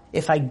now,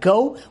 if I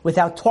go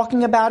without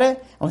talking about it,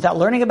 and without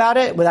learning about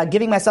it, without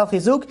giving myself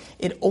hizuk,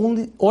 it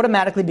only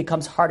automatically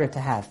becomes harder to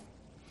have.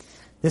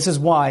 This is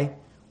why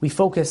we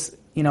focus,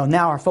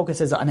 now our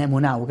focus is on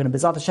emunah. We're going to,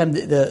 B'ezrat Hashem,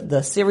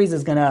 the series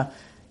is going to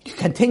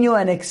continue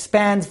and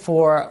expand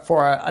for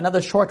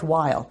another short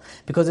while,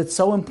 because it's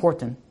so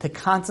important to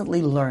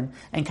constantly learn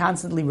and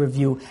constantly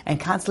review and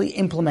constantly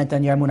implement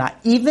on your emunah.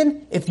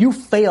 Even if you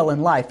fail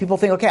in life, people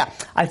think, okay,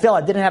 I failed,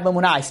 I didn't have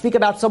emunah. I speak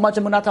about so much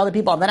emunah to other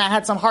people, and then I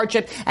had some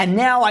hardship, and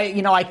now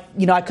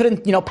I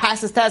couldn't pass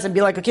this test and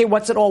be like, okay,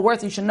 what's it all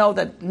worth? You should know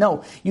that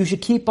no, you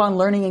should keep on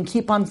learning and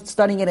keep on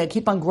studying it and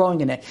keep on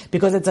growing in it,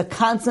 because it's a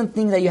constant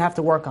thing that you have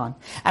to work on.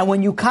 And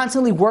when you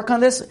constantly work on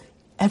this,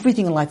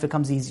 everything in life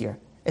becomes easier,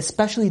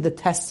 especially the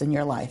tests in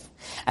your life.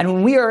 And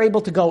when we are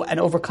able to go and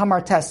overcome our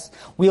tests,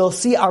 we'll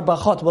see our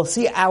brachot, we'll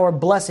see our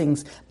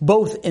blessings,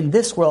 both in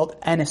this world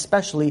and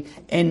especially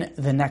in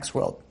the next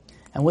world.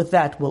 And with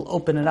that, we'll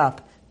open it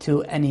up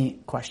to any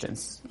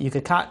questions. You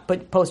could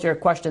post your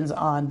questions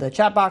on the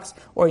chat box,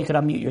 or you could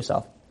unmute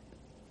yourself.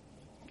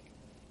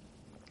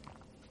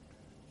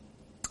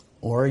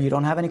 Or you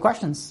don't have any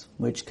questions,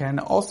 which can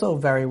also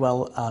very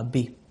well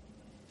be.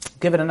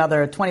 Give it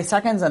another 20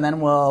 seconds and then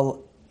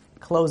we'll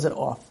close it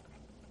off.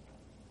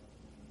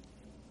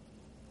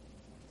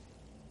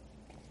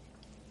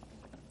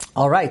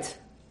 All right.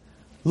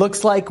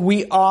 Looks like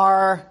we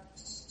are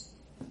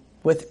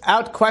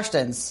without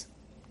questions.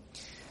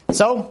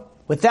 So,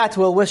 with that,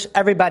 we'll wish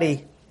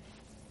everybody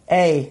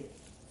a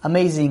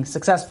amazing,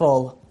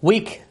 successful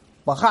week.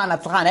 Bachan,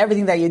 atzlachan,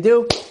 everything that you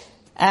do.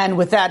 And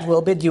with that,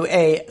 we'll bid you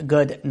a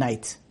good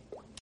night.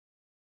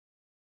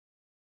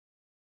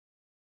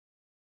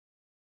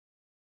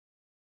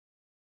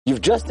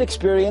 You've just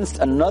experienced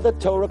another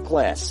Torah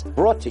class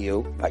brought to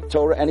you by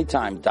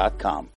TorahAnytime.com.